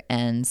kind of where it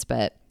ends.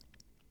 But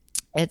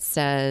it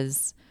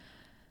says,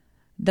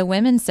 "The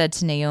women said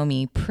to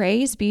Naomi,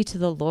 'Praise be to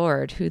the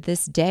Lord, who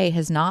this day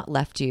has not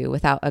left you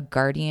without a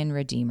guardian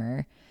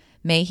redeemer.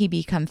 May he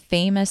become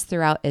famous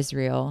throughout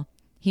Israel.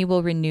 He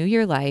will renew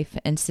your life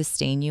and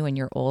sustain you in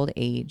your old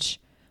age.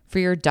 For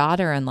your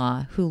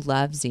daughter-in-law, who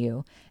loves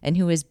you and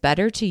who is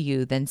better to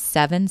you than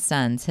 7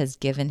 sons, has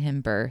given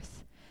him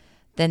birth."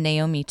 Then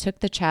Naomi took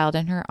the child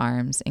in her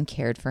arms and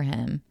cared for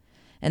him.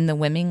 And the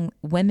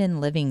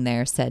women living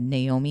there said,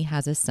 "Naomi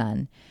has a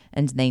son,"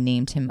 and they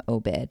named him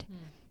Obed.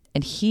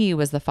 And he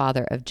was the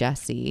father of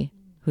Jesse,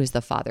 who is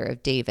the father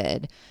of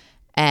David.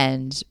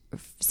 And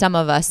some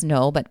of us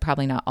know, but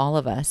probably not all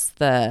of us,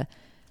 the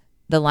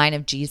line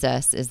of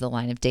Jesus is the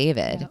line of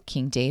David, Yep.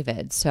 King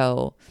David.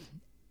 So,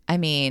 I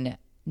mean,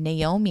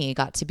 Naomi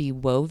got to be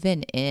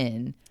woven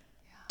in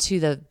to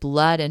the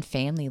blood and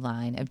family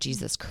line of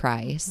Jesus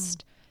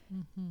Christ.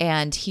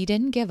 And he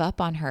didn't give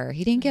up on her.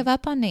 He didn't give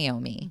up on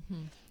Naomi.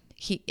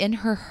 He, in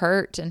her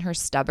hurt and her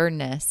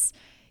stubbornness,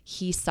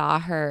 he saw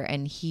her,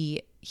 and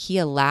he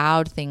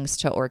allowed things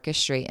to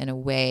orchestrate in a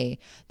way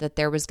that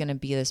there was going to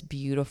be this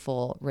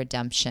beautiful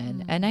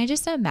redemption. And I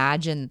just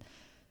imagine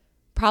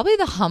probably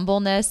the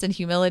humbleness and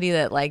humility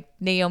that like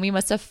Naomi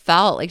must have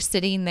felt, like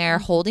sitting there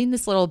holding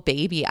this little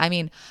baby. I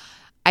mean,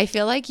 I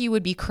feel like you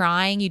would be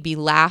crying, you'd be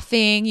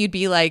laughing, you'd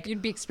be like,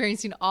 You'd be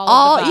experiencing all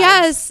of the vibes.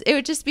 yes, it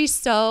would just be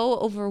so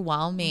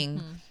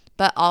overwhelming.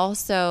 But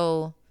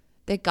also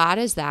that God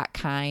is that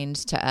kind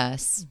to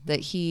us,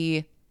 that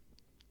he,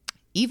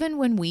 even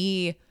when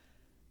we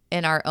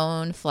in our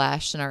own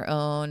flesh and our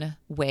own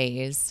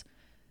ways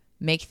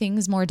make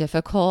things more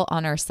difficult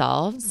on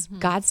ourselves,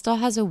 God still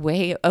has a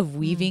way of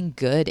weaving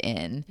good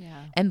in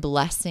and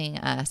blessing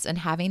us and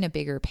having a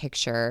bigger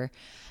picture.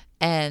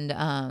 And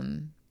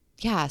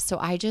so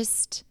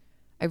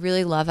I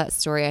really love that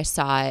story. I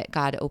saw it.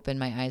 God opened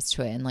my eyes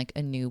to it in like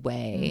a new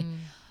way.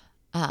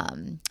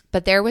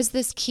 But there was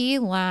this key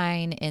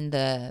line in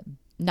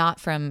not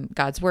from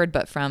God's word,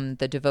 but from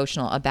the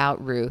devotional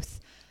about Ruth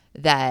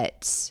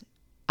that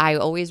I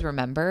always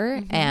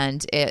remember.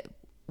 And it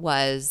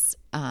was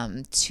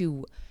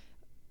to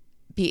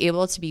be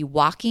able to be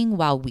walking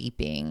while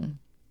weeping.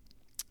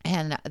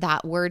 And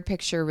that word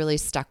picture really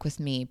stuck with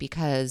me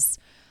because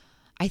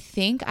I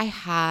think I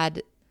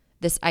had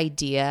this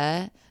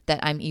idea that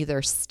I'm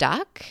either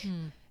stuck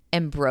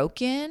and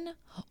broken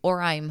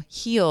or I'm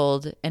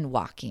healed and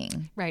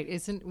walking. Right.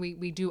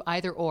 We do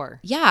either or.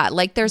 Yeah.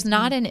 Like there's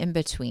not an in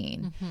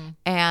between.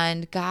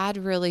 And God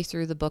really,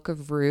 through the book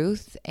of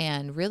Ruth,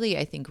 and really,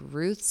 I think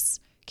Ruth's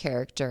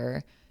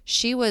character,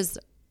 she was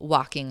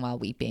walking while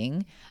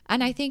weeping.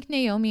 And I think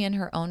Naomi in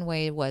her own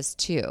way was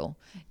too.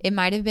 It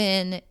might have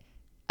been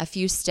a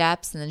few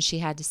steps and then she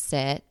had to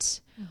sit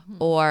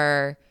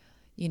or,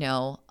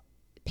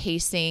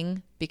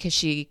 pacing because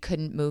she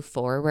couldn't move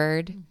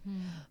forward.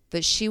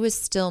 But she was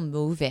still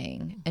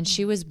moving and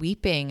she was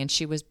weeping and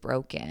she was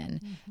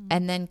broken.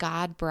 And then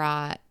God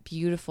brought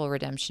beautiful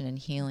redemption and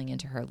healing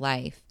into her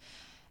life.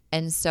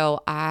 And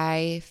so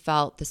I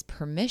felt this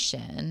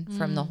permission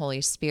from the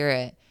Holy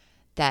Spirit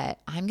that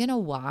I'm going to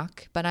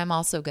walk, but I'm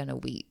also going to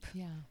weep.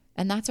 Yeah.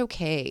 And that's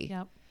okay.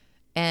 Yep.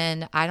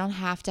 And I don't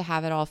have to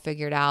have it all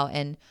figured out.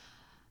 And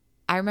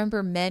I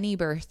remember many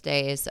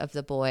birthdays of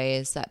the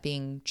boys that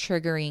being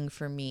triggering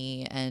for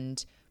me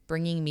and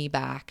bringing me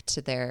back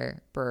to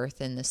their birth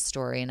in this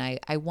story. And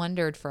I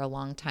wondered for a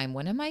long time,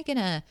 when am I going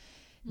to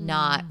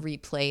not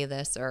replay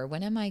this? Or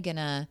when am I going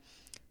to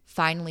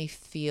finally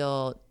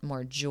feel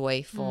more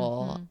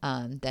joyful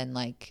than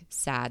like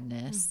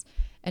sadness?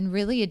 And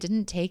really, it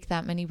didn't take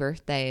that many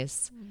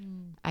birthdays.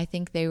 I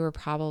think they were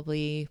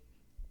probably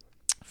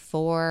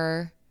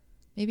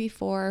maybe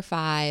 4 or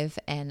 5.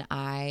 And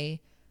I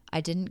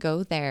didn't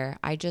go there.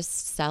 I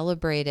just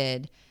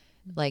celebrated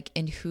like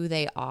in who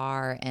they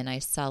are. And I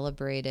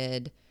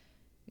celebrated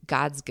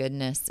God's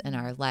goodness in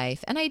our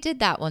life. And I did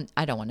that one.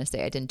 I don't want to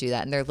say I didn't do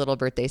that in their little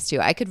birthdays too.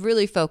 I could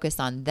really focus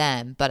on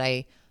them, but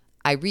I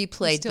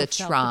replayed the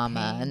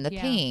trauma and the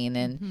pain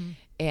and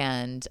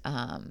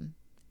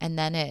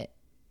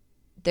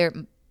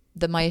then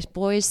my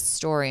boys'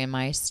 story and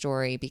my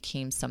story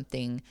became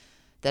something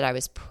that I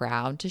was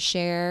proud to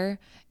share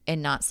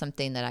and not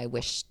something that I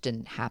wish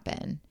didn't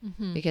happen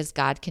because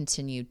God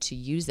continued to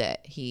use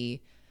it.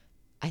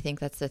 I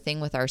think that's the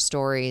thing with our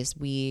stories.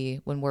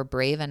 When we're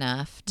brave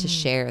enough to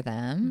share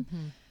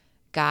them,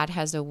 God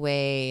has a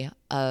way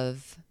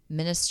of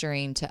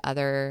ministering to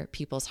other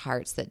people's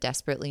hearts that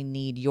desperately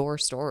need your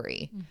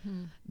story.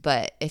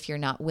 But if you're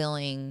not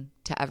willing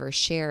to ever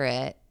share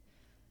it,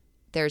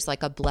 there's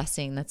like a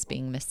blessing that's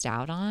being missed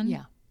out on.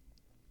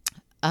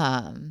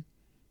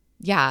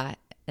 Yeah.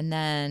 And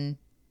then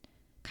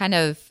kind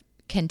of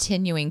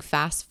continuing,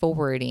 fast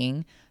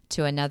forwarding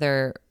to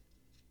another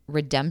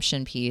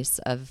redemption piece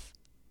of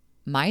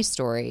my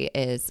story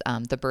is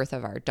the birth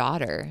of our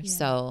daughter. Yeah.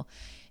 So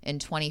in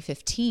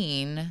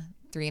 2015,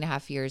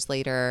 3.5 years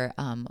later,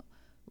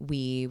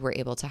 we were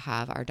able to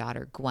have our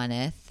daughter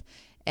Gwyneth,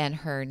 and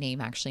her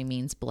name actually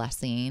means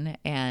blessing.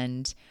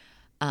 And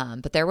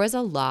but there was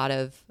a lot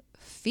of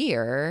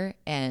fear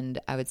and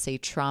I would say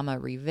trauma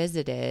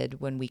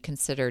revisited when we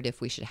considered if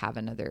we should have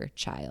another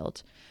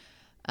child.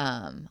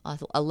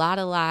 A lot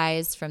of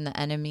lies from the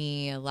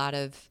enemy, a lot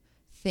of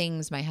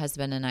things my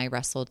husband and I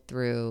wrestled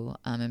through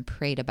and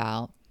prayed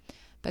about.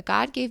 But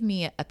God gave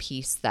me a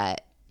piece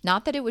that,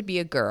 not that it would be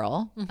a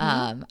girl.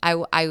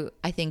 I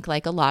think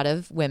like a lot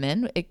of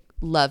women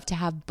love to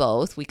have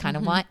both. We kind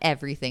of want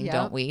everything,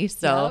 don't we?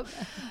 So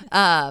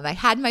I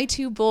had my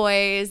 2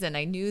 boys and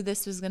I knew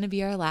this was going to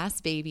be our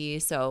last baby.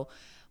 So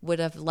would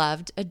have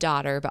loved a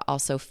daughter, but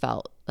also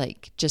felt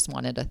like just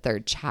wanted a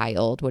 3rd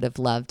child, would have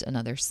loved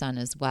another son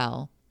as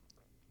well.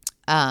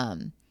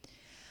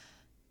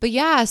 But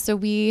yeah, so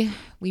we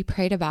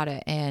prayed about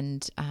it,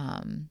 and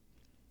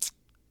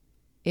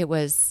it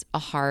was a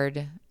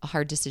hard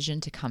decision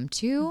to come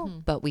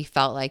to, but we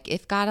felt like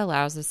if God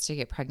allows us to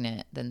get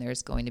pregnant, then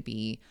there's going to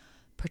be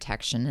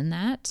protection in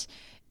that.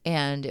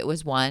 And it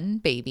was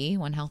one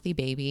healthy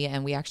baby.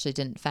 And we actually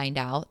didn't find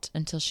out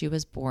until she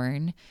was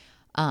born,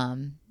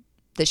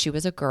 that she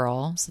was a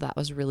girl. So that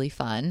was really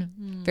fun,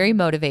 very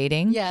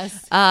motivating.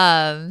 Yes.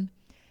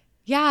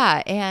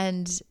 Yeah.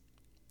 And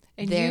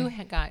you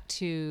got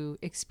to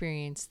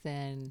experience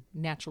then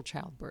natural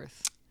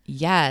childbirth.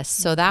 Yes.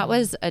 So that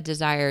was a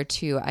desire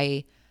too.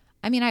 I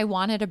mean, I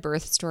wanted a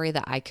birth story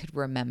that I could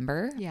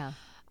remember. Yeah.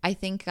 I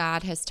think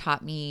God has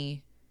taught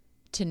me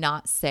to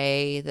not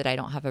say that I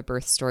don't have a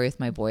birth story with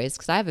my boys,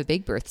 because I have a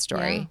big birth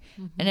story,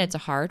 and it's a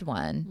hard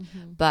one,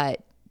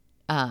 but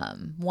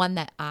one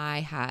that I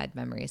had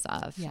memories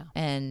of. Yeah.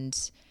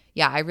 And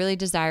yeah, I really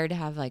desire to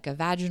have like a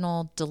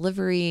vaginal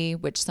delivery,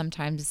 which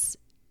sometimes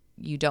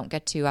you don't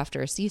get to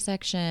after a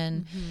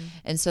C-section.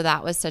 And so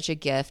that was such a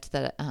gift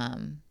that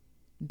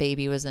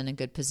baby was in a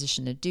good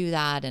position to do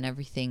that, and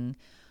everything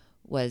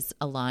was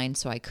aligned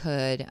so I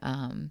could.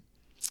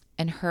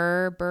 And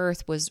her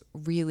birth was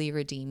really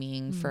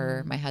redeeming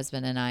for my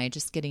husband and I,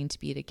 just getting to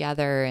be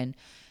together and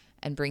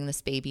bring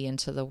this baby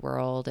into the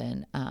world.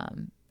 And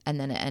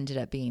then it ended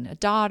up being a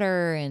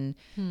daughter. And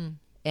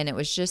it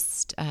was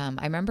just, I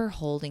remember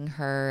holding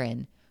her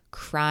and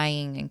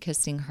crying and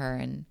kissing her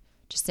and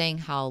just saying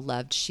how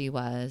loved she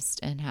was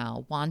and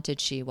how wanted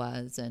she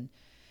was and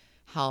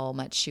how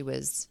much she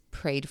was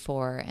prayed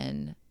for.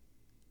 And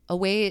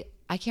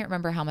I can't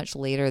remember how much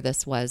later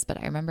this was, but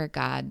I remember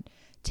God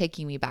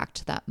taking me back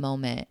to that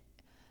moment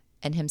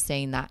and him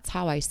saying, that's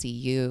how I see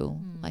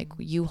you. Like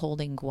you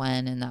holding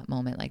Gwen in that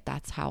moment, like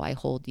that's how I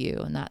hold you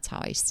and that's how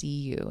I see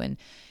you. And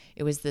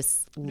it was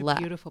this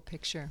beautiful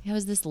picture. It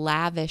was this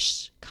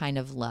lavish kind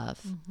of love,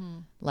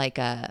 like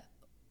I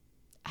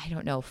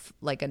don't know,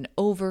 like an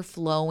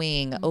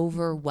overflowing,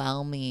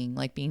 overwhelming,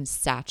 like being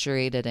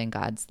saturated in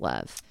God's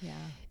love. Yeah.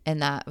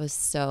 And that was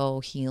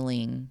so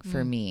healing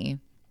for me.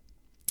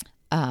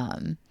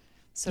 So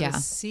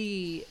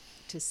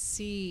to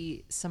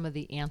see some of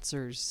the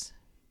answers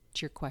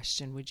to your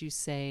question, would you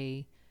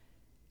say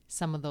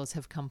some of those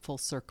have come full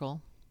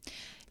circle?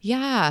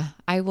 Yeah,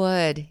 I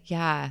would.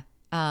 Yeah.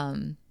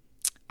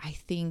 I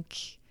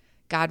think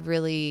God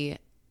really,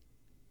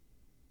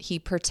 he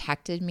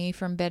protected me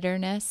from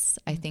bitterness.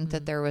 I think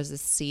that there was a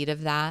seed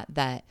of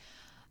that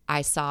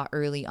I saw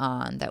early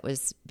on that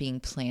was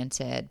being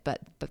planted, but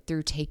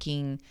through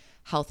taking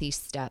healthy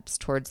steps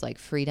towards like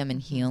freedom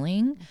and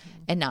healing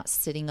and not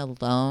sitting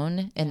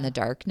alone in the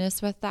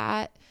darkness with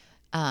that,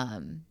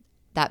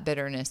 that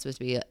bitterness was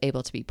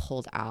able to be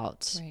pulled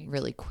out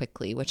really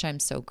quickly, which I'm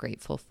so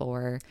grateful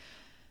for.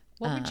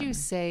 What would you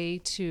say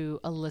to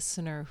a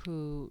listener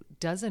who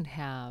doesn't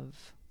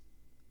have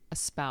a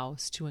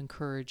spouse to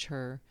encourage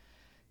her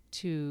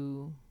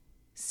to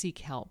seek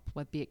help,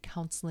 what be it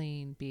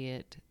counseling, be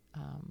it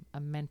a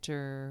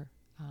mentor,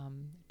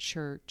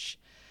 church?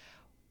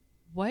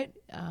 What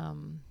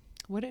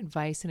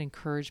advice and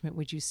encouragement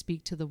would you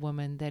speak to the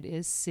woman that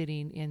is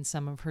sitting in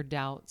some of her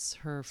doubts,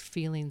 her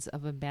feelings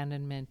of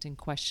abandonment and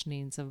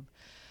questionings of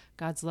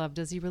God's love?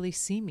 Does he really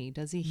see me?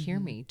 Does he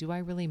hear me? Do I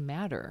really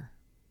matter?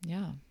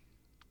 Yeah.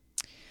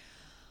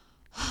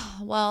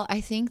 Well, I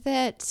think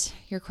that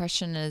your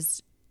question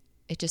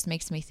it just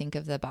makes me think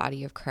of the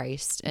body of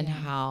Christ and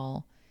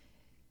how,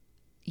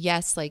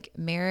 yes, like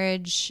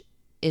marriage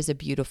is a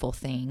beautiful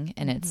thing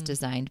and it's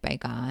designed by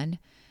God,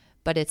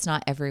 but it's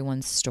not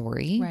everyone's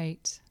story.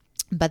 Right.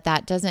 But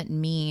that doesn't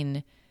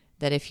mean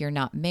that if you're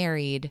not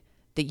married,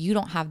 that you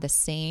don't have the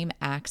same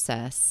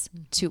access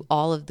to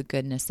all of the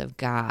goodness of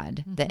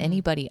God that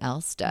anybody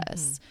else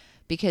does.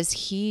 Because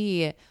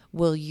he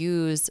will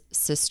use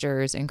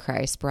sisters in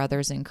Christ,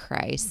 brothers in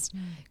Christ,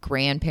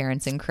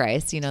 grandparents in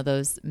Christ,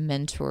 those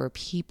mentor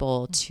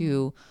people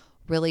to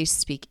really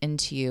speak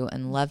into you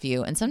and love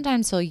you. And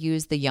sometimes he'll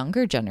use the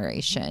younger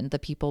generation, the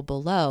people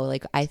below.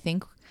 Like, I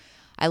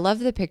love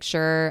the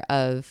picture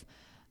of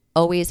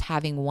always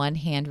having one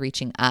hand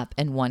reaching up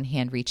and one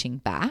hand reaching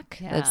back.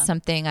 Yeah. That's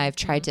something I've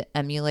tried to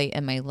emulate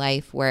in my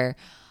life, where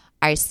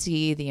I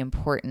see the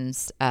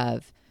importance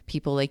of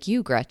people like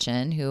you,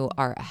 Gretchen, who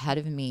are ahead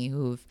of me,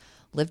 who've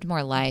lived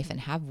more life and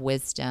have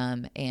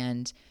wisdom.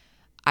 And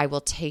I will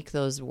take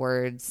those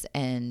words,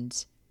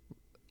 and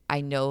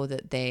I know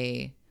that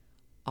they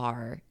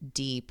are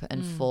deep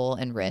and full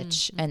and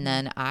rich. And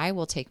then I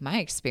will take my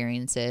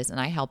experiences and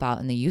I help out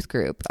in the youth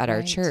group at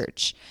our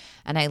church.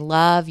 And I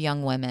love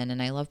young women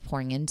and I love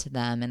pouring into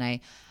them.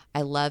 And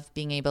I love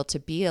being able to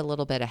be a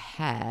little bit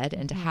ahead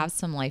and to have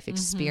some life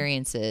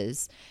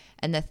experiences.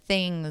 And the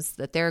things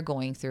that they're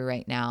going through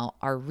right now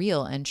are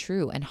real and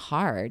true and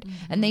hard,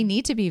 and they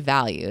need to be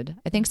valued.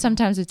 I think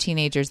sometimes with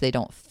teenagers, they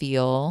don't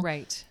feel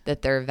Right.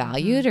 that they're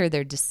valued or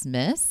they're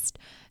dismissed,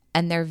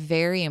 and they're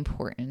very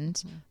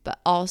important, but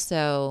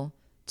also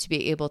to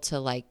be able to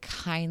like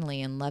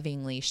kindly and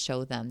lovingly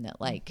show them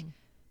that like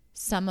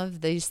some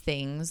of these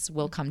things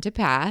will come to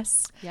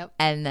pass. Yep.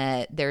 And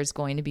that there's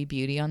going to be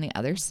beauty on the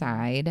other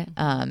side.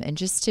 And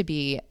just to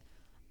be,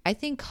 I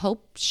think,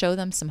 show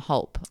them some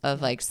hope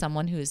of like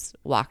someone who's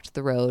walked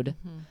the road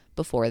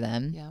before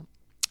them, Yeah.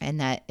 and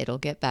that it'll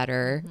get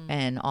better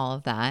and all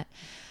of that.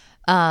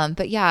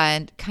 But yeah,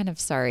 and kind of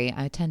sorry,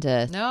 I tend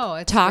to No,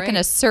 it's talk in great.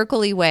 a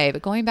circly way,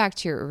 but going back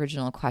to your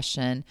original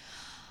question,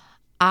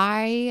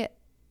 I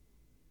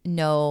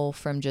know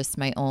from just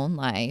my own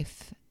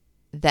life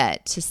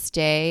that to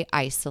stay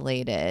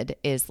isolated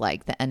is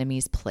like the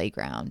enemy's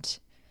playground,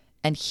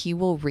 and he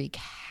will wreak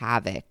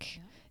havoc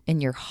in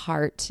your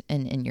heart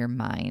and in your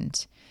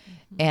mind.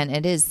 And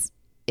it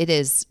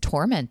is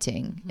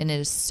tormenting, and it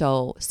is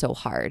so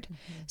hard.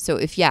 So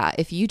if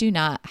you do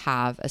not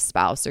have a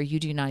spouse, or you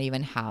do not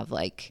even have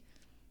like,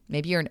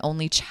 maybe you're an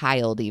only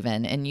child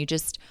even, and you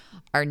just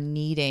are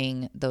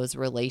needing those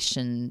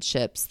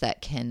relationships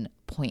that can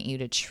point you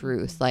to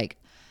truth, like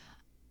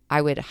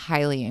I would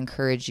highly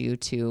encourage you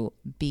to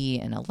be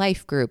in a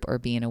life group, or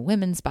be in a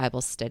women's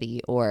Bible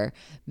study, or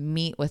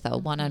meet with a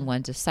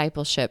one-on-one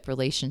discipleship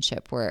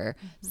relationship where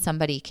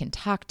somebody can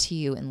talk to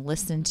you and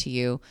listen to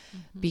you,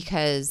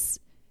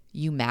 because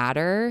you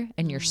matter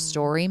and your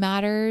story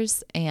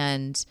matters.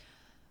 And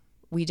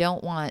we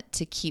don't want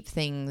to keep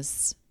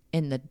things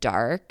in the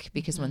dark,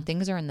 because when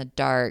things are in the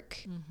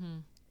dark,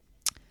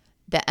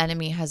 the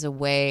enemy has a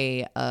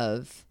way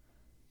of,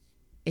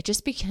 it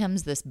just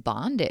becomes this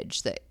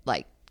bondage that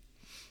like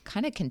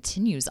kind of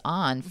continues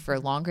on for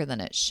longer than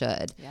it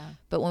should. Yeah.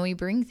 But when we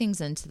bring things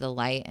into the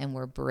light and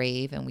we're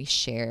brave and we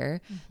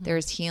share,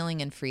 there's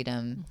healing and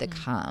freedom that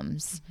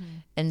comes.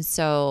 And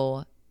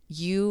so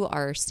you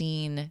are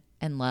seen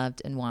and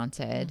loved and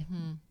wanted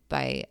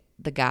by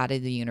the God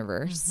of the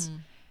universe.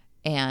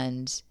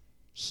 And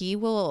he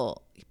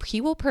will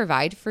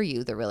provide for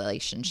you the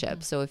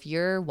relationship. So if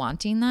you're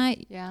wanting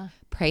that, Yeah.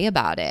 pray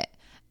about it.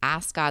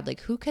 Ask God,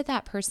 like, who could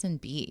that person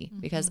be?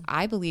 Because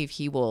I believe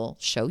he will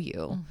show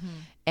you.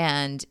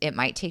 And it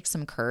might take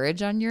some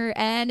courage on your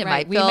end. It Right.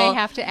 might We feel, may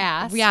have to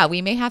ask. Yeah,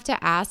 we may have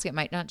to ask. It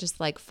might not just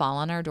like fall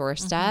on our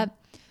doorstep.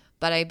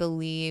 But I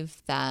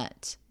believe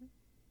that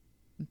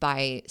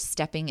by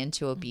stepping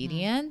into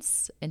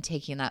obedience and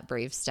taking that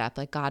brave step,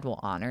 like God will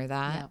honor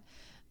that.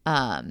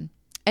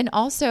 And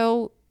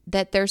also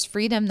that there's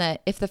freedom,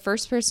 that if the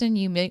first person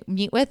you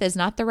meet with is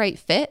not the right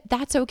fit,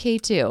 that's okay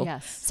too.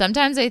 Yes.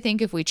 Sometimes I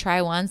think if we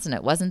try once and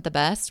it wasn't the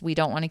best, we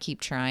don't want to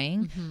keep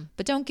trying,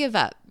 but don't give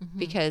up,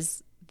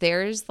 because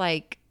there's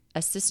like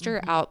a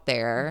sister out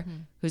there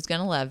who's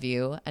going to love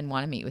you and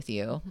want to meet with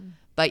you.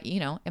 But you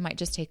know, it might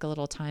just take a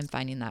little time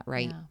finding that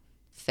right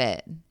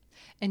fit.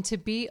 And to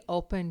be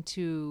open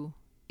to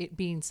it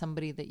being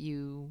somebody that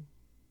you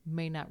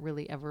may not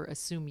really ever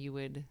assume you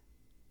would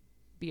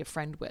be a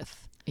friend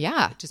with.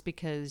 Yeah. Just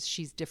because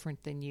she's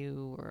different than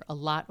you, or a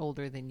lot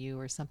older than you,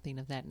 or something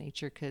of that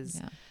nature.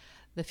 Because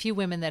the few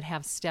women that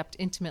have stepped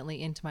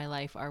intimately into my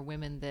life are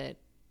women that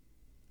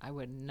I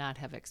would not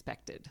have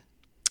expected.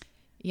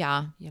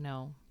 Yeah. You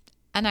know?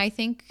 And I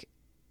think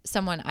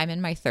I'm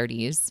in my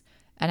 30s,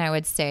 and I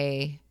would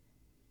say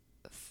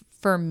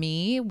for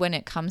me, when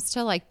it comes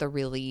to like the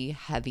really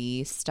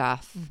heavy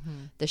stuff,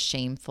 the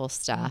shameful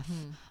stuff,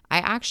 I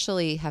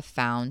actually have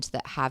found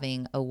that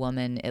having a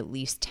woman at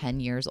least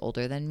 10 years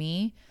older than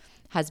me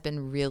has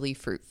been really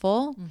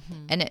fruitful.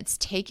 And it's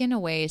taken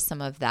away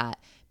some of that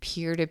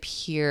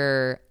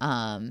peer-to-peer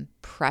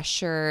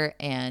pressure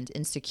and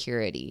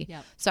insecurity.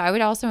 Yep. So I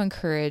would also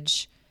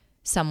encourage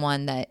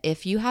someone that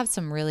if you have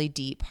some really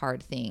deep,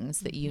 hard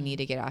things that you need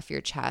to get off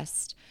your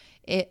chest,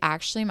 it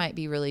actually might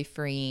be really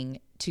freeing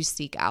to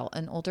seek out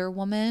an older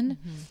woman,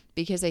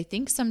 because I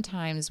think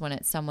sometimes when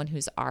it's someone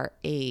who's our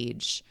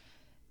age,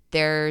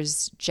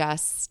 there's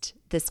just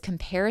this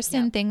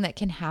comparison thing that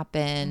can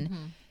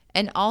happen.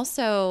 And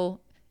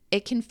also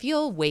it can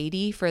feel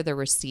weighty for the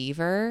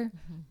receiver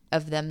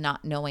of them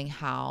not knowing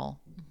how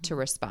to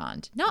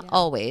respond. Not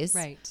always,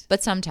 Right.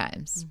 but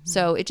sometimes.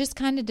 So it just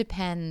kind of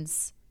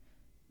depends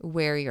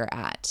where you're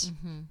at.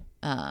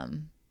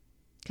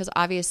 Because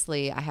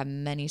obviously I have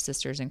many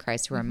sisters in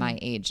Christ who are my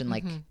age and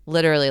like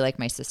literally like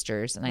my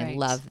sisters, and I Right.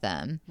 love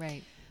them.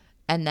 Right.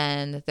 And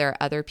then there are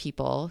other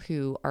people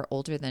who are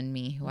older than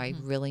me who I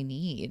really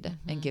need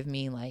and give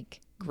me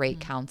like great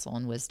counsel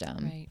and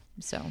wisdom. Right.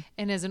 So,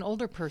 And as an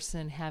older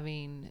person,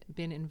 having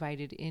been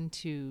invited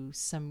into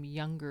some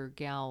younger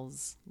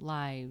gals'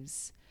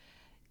 lives,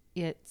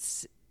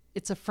 it's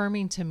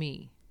affirming to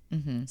me.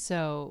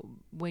 So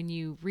when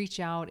you reach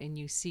out and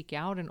you seek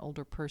out an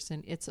older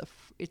person, it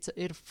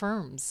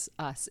affirms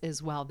us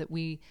as well, that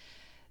we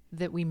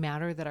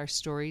matter, that our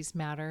stories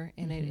matter,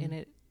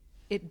 and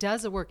it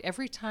does a work.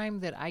 Every time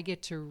that I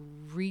get to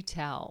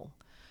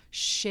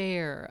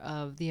share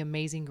of the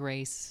amazing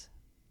grace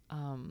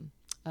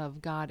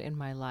of God in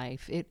my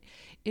life, it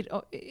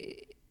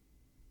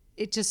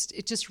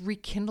just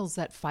rekindles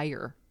that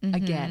fire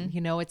again.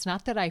 It's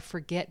not that I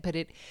forget, but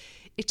it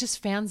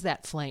just fans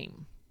that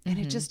flame, and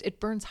it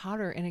burns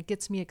hotter, and it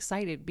gets me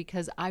excited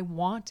because I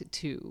want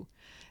to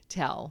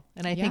tell.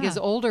 And I think as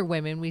older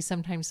women, we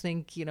sometimes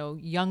think,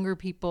 younger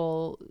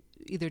people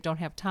either don't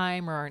have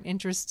time or aren't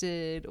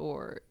interested,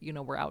 or,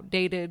 we're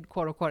outdated,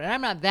 quote unquote. And I'm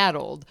not that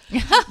old,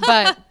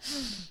 but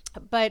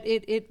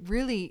it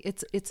really,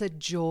 it's a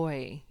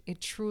joy.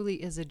 It truly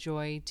is a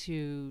joy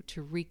to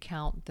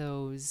recount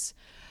those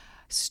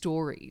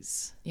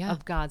stories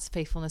of God's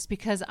faithfulness,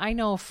 because I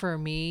know for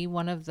me,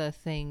 one of the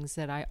things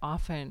that I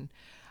often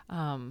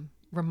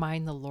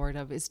remind the Lord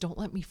of is, don't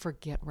let me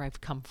forget where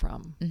I've come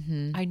from.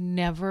 I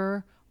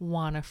never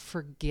want to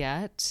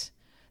forget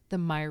the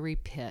miry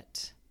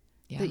pit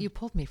that you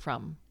pulled me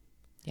from.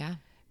 Yeah.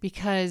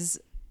 Because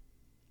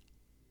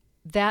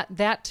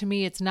that to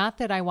me, it's not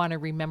that I want to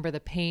remember the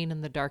pain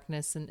and the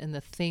darkness and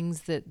the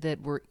things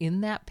that were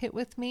in that pit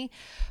with me,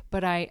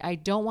 but I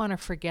don't want to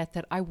forget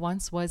that I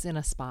once was in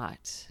a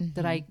spot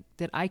that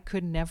I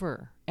could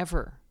never,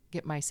 ever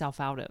get myself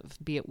out of,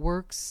 be it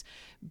works,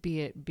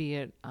 be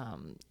it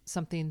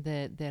something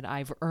that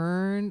I've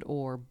earned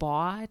or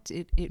bought.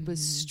 It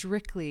was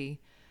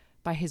strictly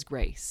by His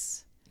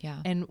grace.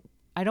 Yeah. And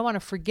I don't want to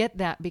forget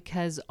that,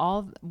 because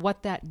all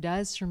what that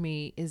does for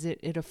me is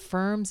it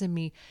affirms in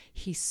me,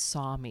 He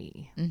saw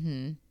me,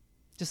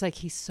 just like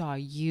He saw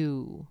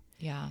you.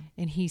 Yeah.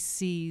 And He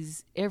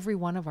sees every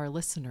one of our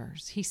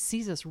listeners. He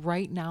sees us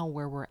right now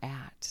where we're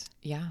at.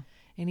 Yeah.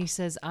 And He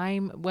says,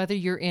 whether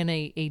you're in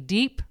a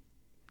deep,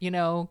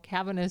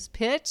 cavernous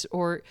pit,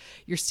 or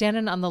you're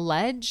standing on the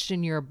ledge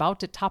and you're about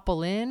to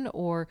topple in,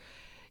 or,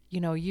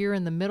 you're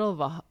in the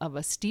middle of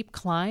a steep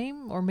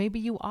climb, or maybe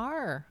you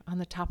are on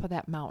the top of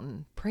that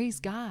mountain. Praise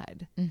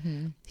God.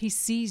 He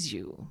sees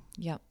you.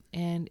 Yep.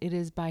 And it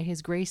is by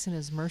His grace and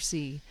His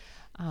mercy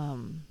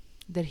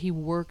that He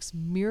works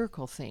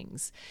miracle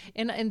things.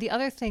 And the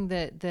other thing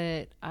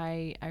that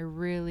I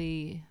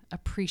really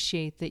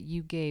appreciate that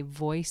you gave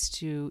voice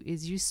to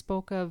is you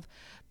spoke of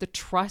the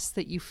trust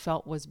that you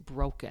felt was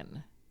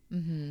broken,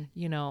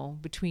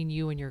 between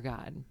you and your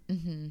God.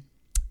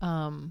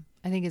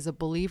 I think as a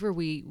believer,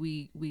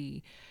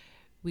 we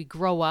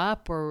grow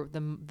up, or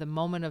the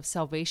moment of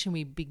salvation,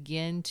 we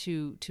begin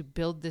to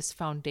build this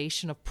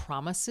foundation of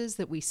promises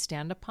that we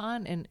stand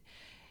upon.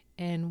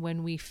 And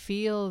when we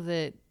feel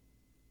that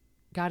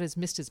God has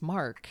missed His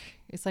mark,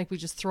 it's like we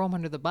just throw Him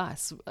under the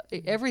bus.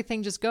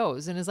 Everything just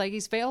goes, and it's like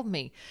He's failed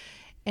me.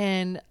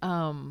 And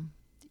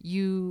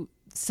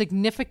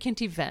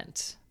significant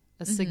event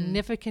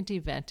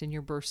in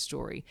your birth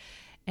story.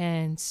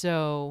 And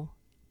so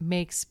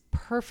makes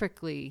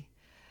perfectly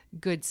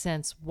good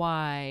sense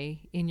why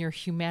in your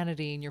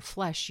humanity, in your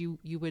flesh, you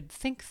would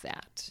think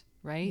that,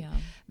 right?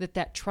 Yeah.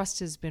 That trust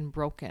has been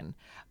broken.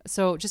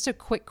 So just a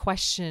quick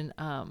question.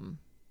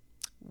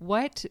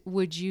 What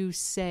would you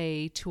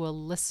say to a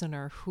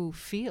listener who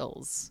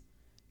feels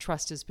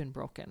trust has been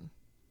broken?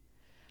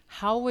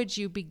 How would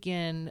you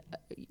begin?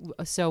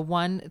 So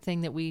one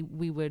thing that we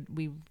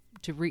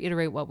to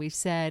reiterate what we've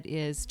said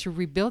is, to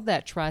rebuild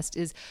that trust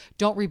is,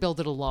 don't rebuild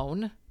it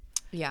alone.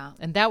 Yeah.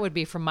 And that would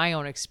be from my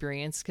own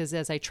experience, because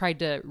as I tried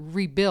to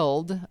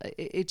rebuild,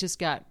 it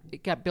got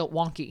built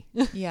wonky.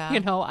 Yeah.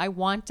 I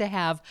want to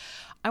have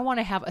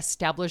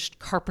established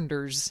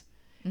carpenters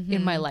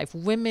in my life,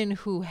 women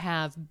who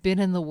have been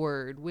in the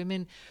Word,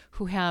 women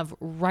who have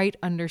right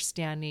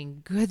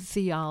understanding, good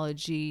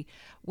theology,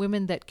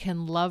 women that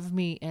can love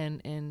me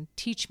and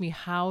teach me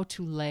how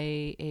to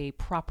lay a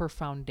proper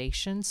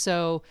foundation.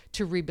 So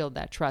to rebuild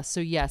that trust.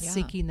 So yes,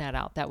 seeking that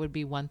out, that would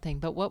be one thing.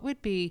 But what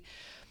would be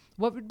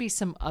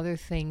some other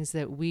things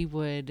that we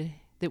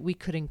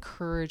could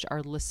encourage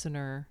our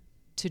listener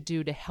to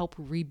do to help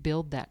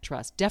rebuild that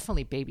trust?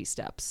 Definitely baby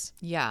steps.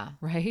 Yeah.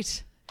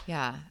 Right?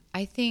 Yeah.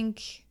 I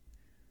think,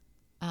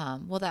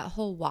 that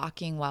whole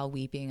walking while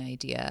weeping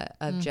idea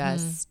of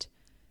just,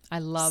 I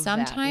love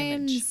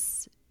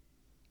sometimes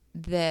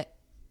that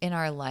in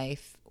our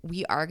life,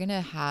 we are going to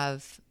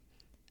have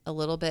a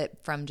little bit,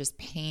 from just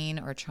pain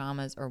or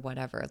traumas or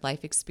whatever,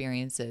 life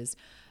experiences,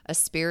 a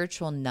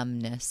spiritual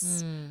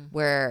numbness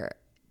where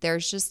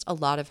there's just a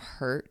lot of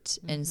hurt.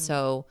 And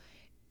so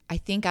I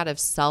think out of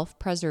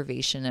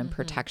self-preservation and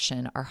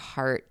protection, our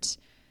heart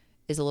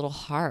is a little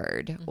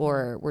hard,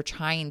 or we're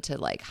trying to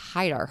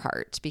hide our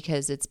heart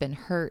because it's been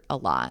hurt a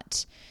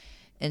lot.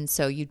 And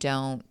so you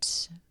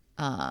don't,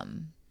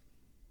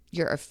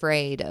 you're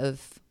afraid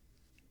of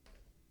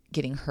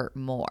getting hurt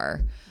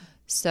more.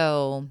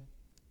 So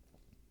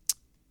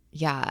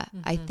yeah,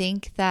 I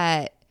think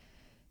that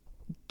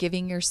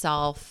giving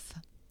yourself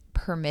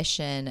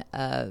permission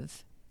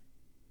of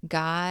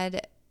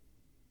God,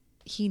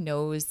 he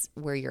knows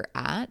where you're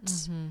at.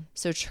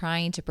 So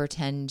trying to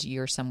pretend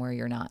you're somewhere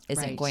you're not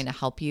isn't going to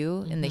help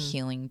you in the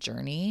healing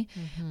journey.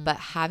 But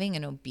having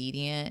an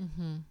obedient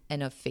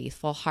and a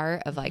faithful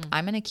heart of like,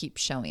 I'm going to keep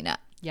showing up.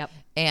 Yep.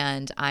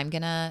 And I'm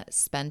going to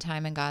spend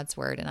time in God's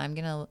word, and I'm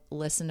going to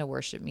listen to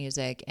worship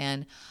music.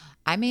 And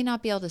I may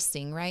not be able to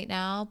sing right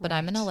now, but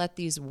I'm going to let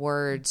these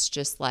words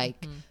just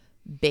like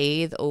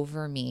bathe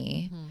over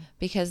me,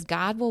 because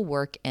God will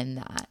work in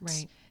that.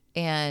 Right.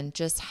 And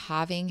just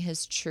having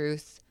his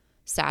truth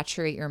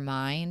saturate your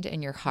mind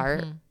and your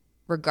heart,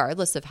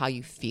 regardless of how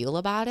you feel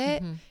about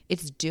it,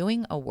 it's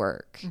doing a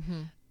work.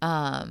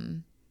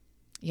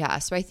 Yeah.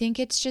 So I think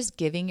it's just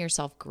giving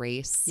yourself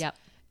grace. Yep.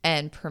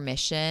 And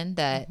permission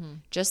that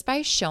just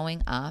by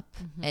showing up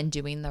and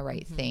doing the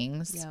right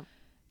things,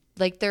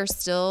 like there's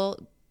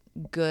still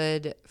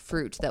good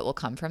fruit that will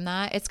come from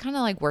that. It's kind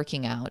of like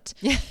working out.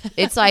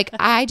 It's like,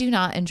 I do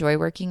not enjoy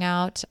working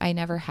out. I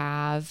never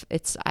have.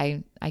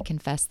 I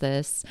confess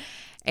this.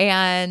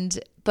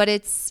 But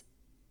it's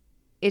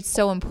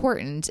so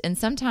important. And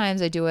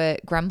sometimes I do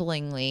it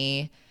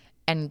grumblingly,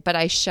 but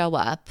I show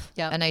up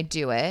and I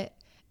do it.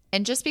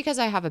 And just because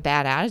I have a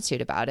bad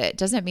attitude about it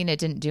doesn't mean it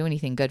didn't do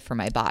anything good for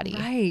my body.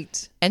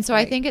 Right. And so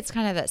I think it's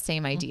kind of that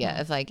same idea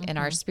of like in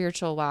our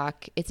spiritual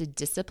walk, it's a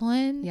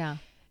discipline. Yeah.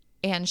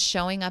 And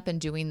showing up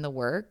and doing the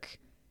work,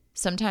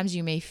 sometimes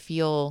you may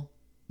feel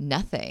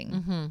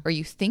nothing or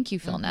you think you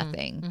feel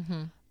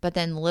nothing. But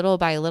then little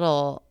by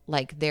little,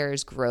 like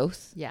there's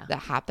growth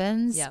that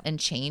happens and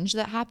change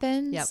that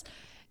happens.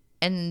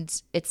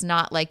 And it's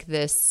not like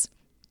this,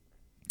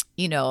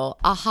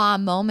 aha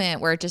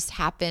moment where it just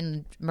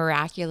happened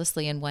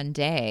miraculously in one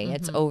day.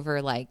 It's over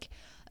like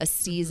a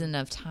season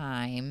of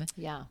time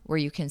where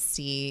you can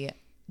see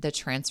the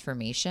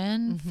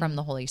transformation from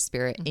the Holy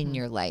Spirit in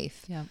your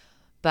life.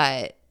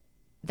 But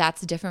that's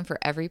different for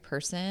every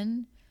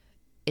person.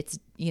 It's,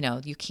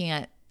 you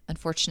can't,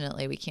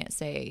 unfortunately, we can't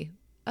say,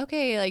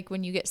 okay, like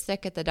when you get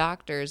sick at the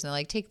doctor's and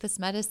like, take this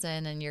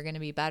medicine and you're going to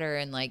be better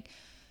in like,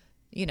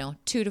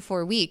 2 to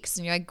 4 weeks.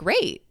 And you're like,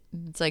 great.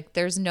 It's like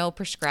there's no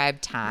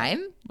prescribed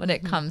time when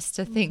it comes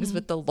to things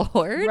with the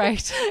Lord.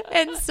 Right.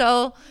 And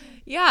so,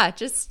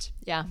 just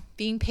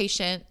being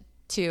patient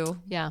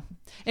too. Yeah.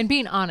 And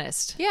being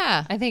honest.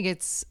 Yeah. I think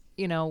it's,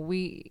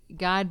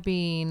 God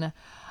being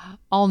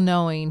all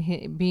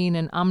knowing, being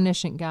an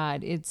omniscient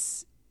God,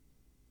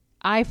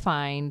 I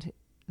find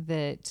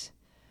that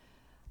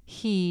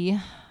he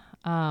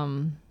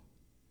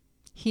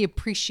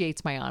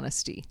appreciates my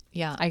honesty.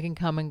 Yeah. I can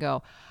come and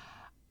go,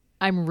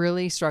 I'm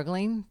really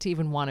struggling to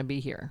even want to be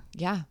here.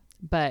 Yeah.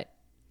 But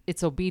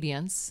it's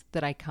obedience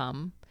that I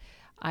come.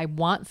 I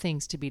want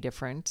things to be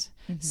different.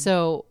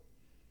 So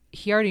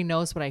he already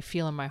knows what I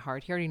feel in my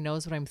heart. He already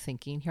knows what I'm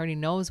thinking. He already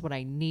knows what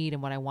I need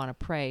and what I want to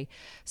pray.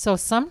 So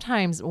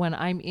sometimes when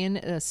I'm in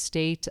a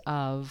state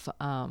of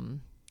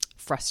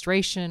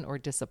frustration or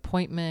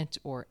disappointment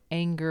or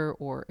anger,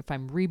 or if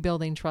I'm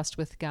rebuilding trust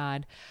with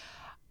God,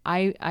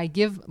 I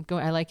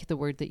like the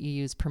word that you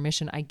use,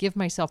 permission. I give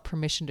myself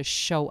permission to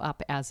show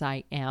up as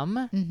I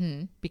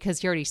am because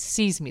he already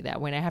sees me that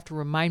way. And I have to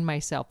remind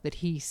myself that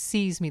he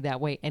sees me that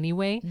way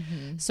anyway.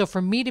 So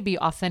for me to be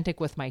authentic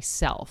with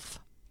myself,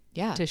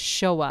 to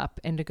show up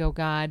and to go,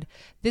 God,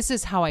 this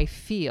is how I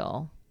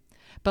feel.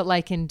 But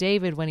like in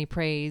David, when he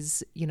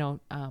prays,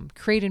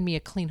 create in me a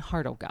clean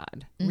heart, O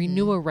God,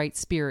 renew a right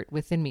spirit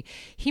within me.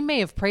 He may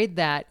have prayed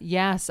that,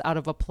 yes, out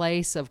of a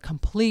place of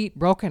complete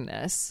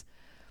brokenness,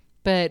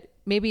 but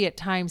maybe at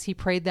times he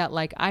prayed that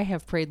like I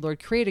have prayed,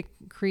 Lord, create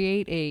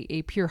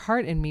a pure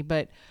heart in me,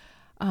 but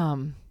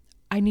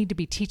I need to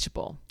be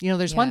teachable.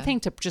 There's one thing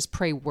to just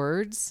pray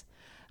words,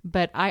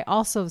 but I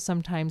also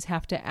sometimes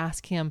have to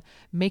ask him,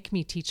 make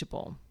me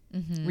teachable.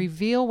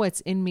 Reveal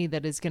what's in me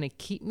that is going to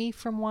keep me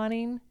from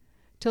wanting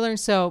to learn.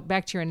 So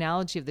back to your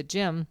analogy of the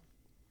gym,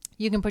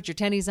 you can put your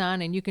tennies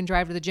on and you can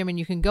drive to the gym and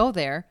you can go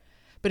there.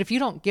 But if you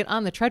don't get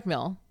on the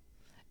treadmill,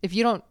 if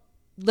you don't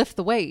lift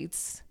the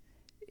weights,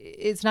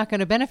 it's not going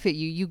to benefit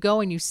you. You go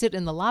and you sit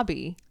in the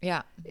lobby.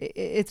 Yeah.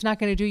 It's not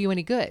going to do you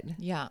any good.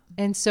 Yeah.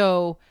 And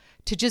so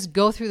to just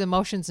go through the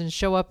motions and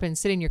show up and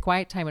sit in your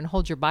quiet time and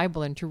hold your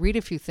Bible and to read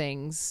a few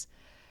things,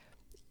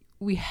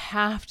 we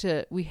have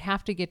to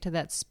get to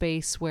that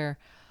space where,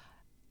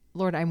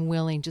 Lord, I'm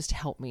willing, just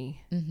help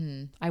me.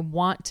 I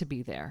want to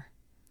be there.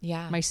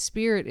 Yeah. My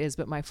spirit is,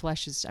 but my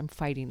flesh is, I'm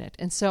fighting it.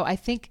 And so I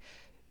think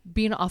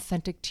being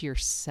authentic to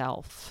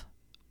yourself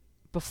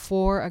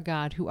before a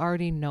God who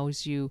already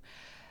knows you,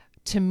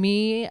 to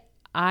me,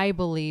 I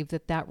believe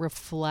that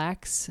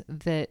reflects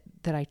that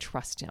I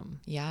trust him.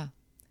 Yeah.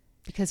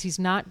 Because he's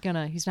not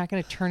gonna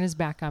turn his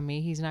back on me.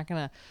 He's not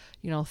gonna,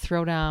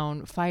 throw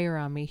down fire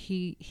on me.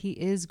 He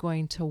is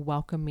going to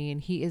welcome me,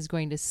 and he is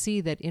going to see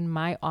that in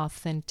my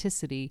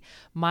authenticity,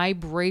 my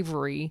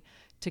bravery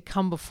to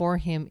come before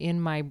him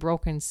in my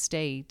broken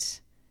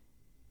state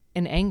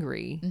and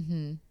angry,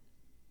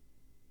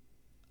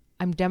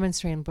 I'm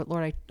demonstrating, but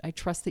Lord, I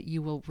trust that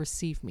you will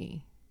receive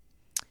me.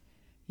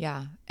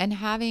 Yeah. And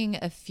having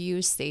a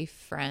few safe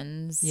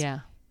friends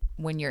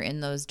when you're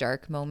in those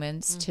dark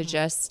moments to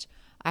just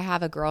I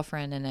have a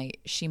girlfriend and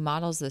she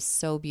models this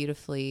so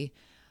beautifully.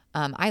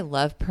 I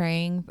love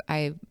praying.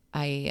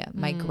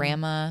 My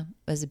grandma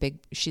was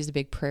she's a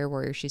big prayer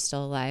warrior. She's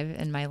still alive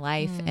in my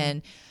life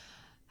and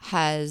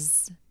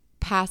has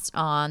passed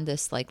on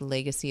this like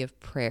legacy of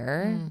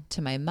prayer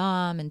to my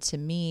mom and to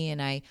me.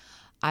 And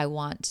I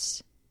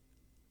want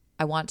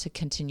to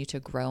continue to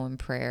grow in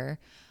prayer.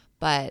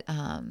 But,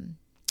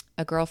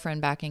 a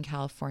girlfriend back in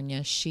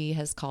California, she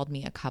has called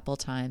me a couple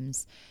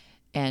times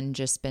and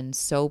just been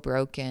so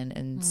broken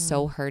and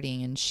so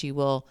hurting. And she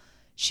will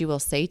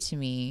say to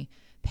me,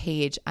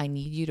 Paige, I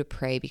need you to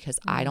pray because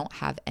I don't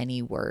have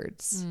any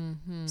words.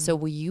 Mm-hmm. So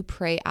will you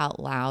pray out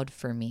loud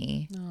for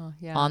me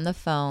on the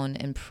phone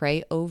and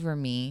pray over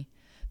me?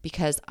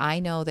 Because I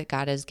know that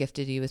God has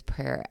gifted you with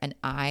prayer and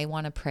I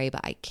want to pray,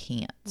 but I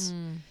can't.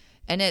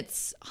 And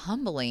it's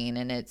humbling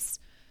and it's,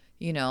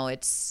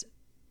 it's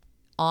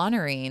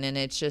honoring and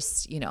it's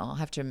just,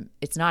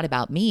 it's not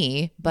about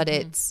me, but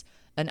it's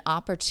an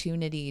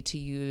opportunity to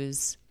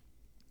use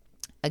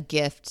a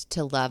gift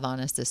to love on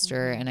a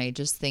sister. And I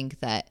just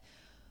think that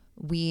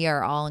we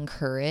are all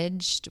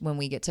encouraged when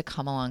we get to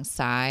come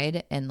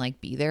alongside and like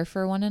be there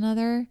for one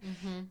another.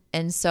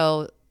 And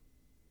so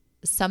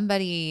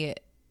somebody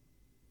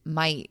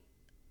might,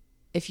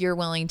 if you're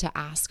willing to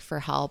ask for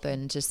help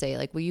and to say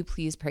like, will you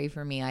please pray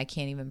for me? I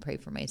can't even pray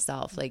for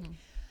myself. Like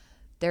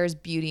there's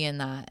beauty in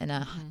that and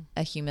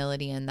a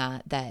humility in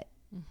that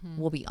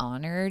will be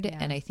honored. Yeah.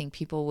 And I think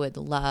people would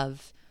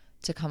love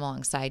to come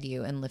alongside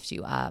you and lift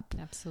you up.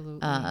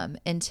 Absolutely.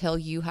 Until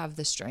you have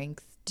the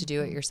strength to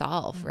do it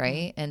yourself.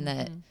 Right.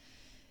 And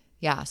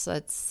so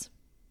that's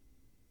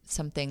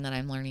something that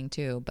I'm learning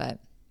too, but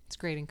it's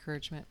great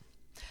encouragement.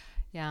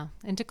 Yeah.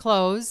 And to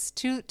close,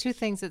 two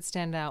things that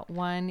stand out.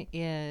 One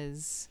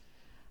is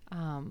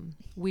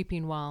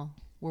weeping while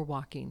we're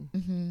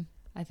walking.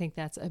 I think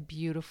that's a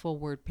beautiful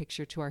word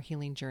picture to our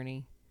healing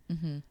journey,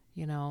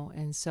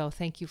 and so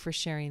thank you for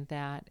sharing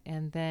that.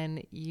 And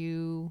then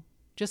you,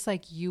 just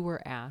like you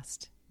were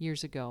asked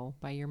years ago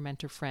by your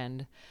mentor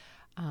friend,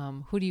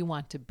 who do you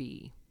want to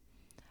be?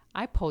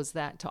 I pose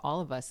that to all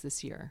of us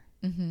this year,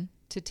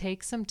 to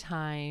take some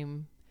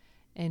time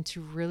and to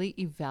really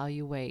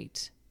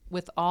evaluate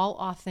with all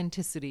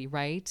authenticity,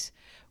 right?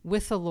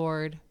 With the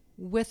Lord,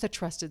 with a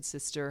trusted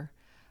sister,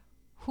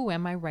 who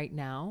am I right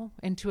now?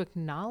 And to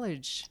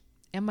acknowledge,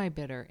 am I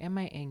bitter? Am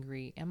I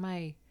angry? Am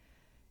I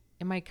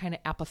kind of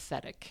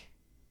apathetic?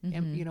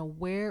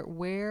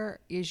 Where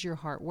is your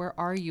heart? Where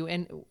are you?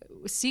 And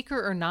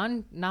seeker or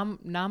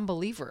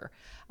non-believer,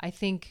 I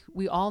think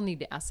we all need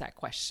to ask that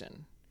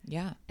question.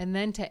 Yeah. And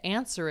then to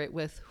answer it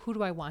with, who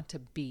do I want to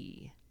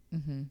be?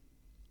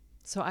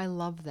 So I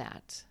love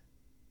that.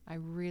 I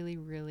really,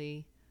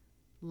 really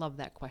love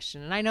that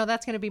question. And I know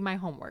that's going to be my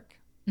homework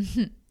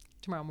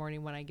tomorrow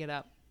morning when I get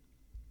up.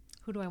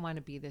 Who do I want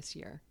to be this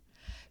year?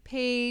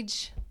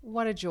 Paige,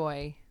 what a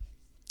joy.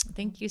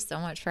 Thank you so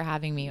much for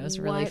having me. It was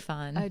really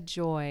fun. A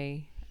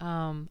joy.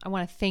 I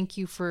want to thank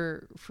you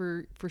for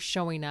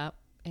showing up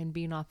and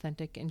being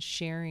authentic and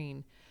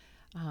sharing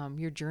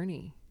your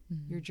journey.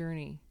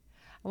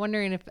 I'm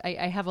wondering if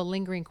I have a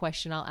lingering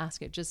question. I'll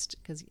ask it just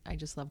because I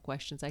just love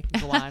questions. I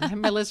can go on.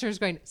 And my listeners are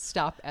going to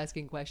stop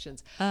asking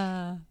questions.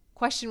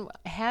 Question,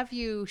 have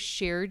you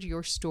shared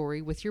your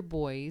story with your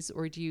boys,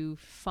 or do you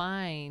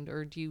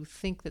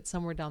think that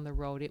somewhere down the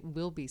road it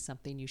will be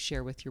something you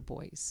share with your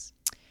boys?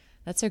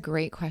 That's a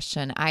great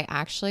question. I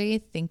actually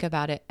think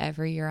about it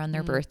every year on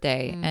their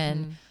birthday.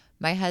 And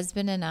my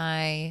husband and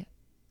I,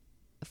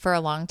 for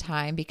a long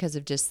time, because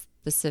of just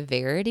the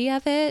severity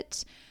of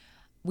it,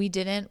 we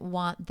didn't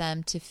want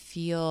them to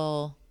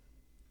feel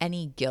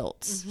any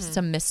guilt,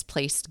 some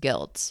misplaced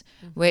guilt,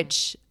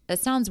 which it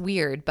sounds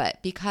weird,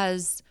 but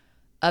because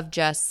of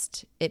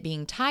just it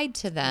being tied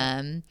to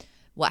them,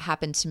 what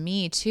happened to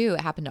me too,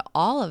 it happened to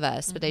all of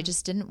us, but I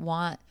just didn't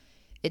want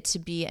it to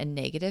be a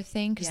negative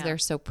thing because they're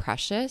so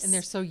precious. And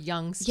they're so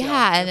young still.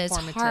 Yeah, and it's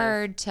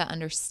hard to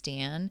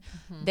understand.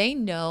 They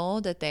know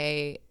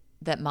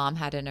that mom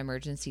had an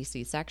emergency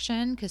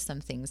C-section because some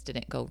things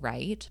didn't go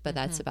right, but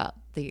that's about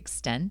the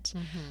extent.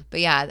 But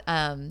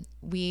yeah,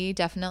 we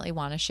definitely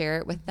want to share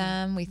it with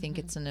them. We think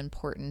it's an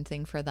important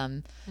thing for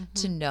them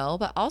to know,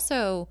 but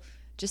also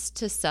just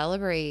to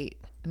celebrate.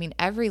 I mean,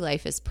 every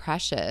life is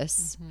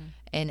precious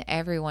and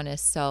everyone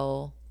is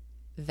so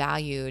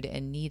valued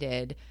and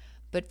needed,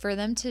 but for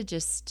them to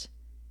just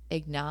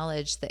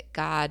acknowledge that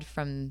God,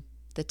 from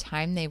the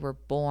time they were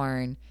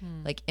born,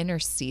 like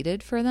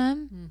interceded for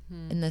them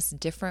in this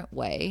different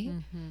way.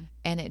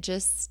 And it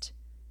just,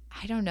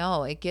 I don't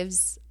know,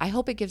 I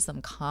hope it gives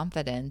them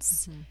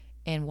confidence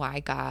in why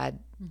God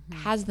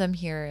has them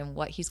here and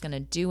what he's going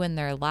to do in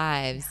their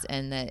lives.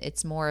 And that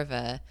it's more of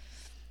a,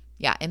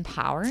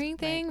 empowering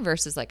thing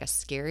versus like a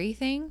scary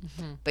thing.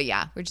 But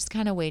yeah, we're just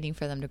kind of waiting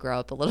for them to grow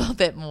up a little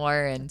bit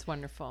more. And it's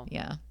wonderful.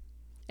 Yeah.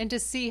 And to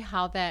see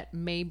how that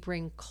may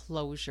bring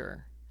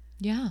closure.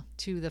 Yeah.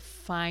 To the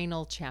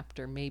final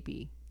chapter,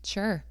 maybe.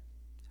 Sure.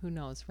 Who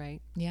knows,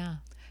 right? Yeah.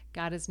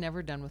 God is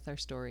never done with our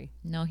story.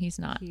 No, he's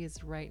not. He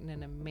is writing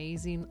an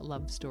amazing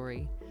love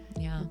story.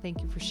 Yeah.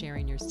 Thank you for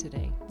sharing yours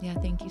today. Yeah.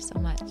 Thank you so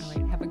much. All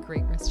right. Have a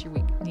great rest of your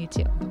week. You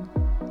too.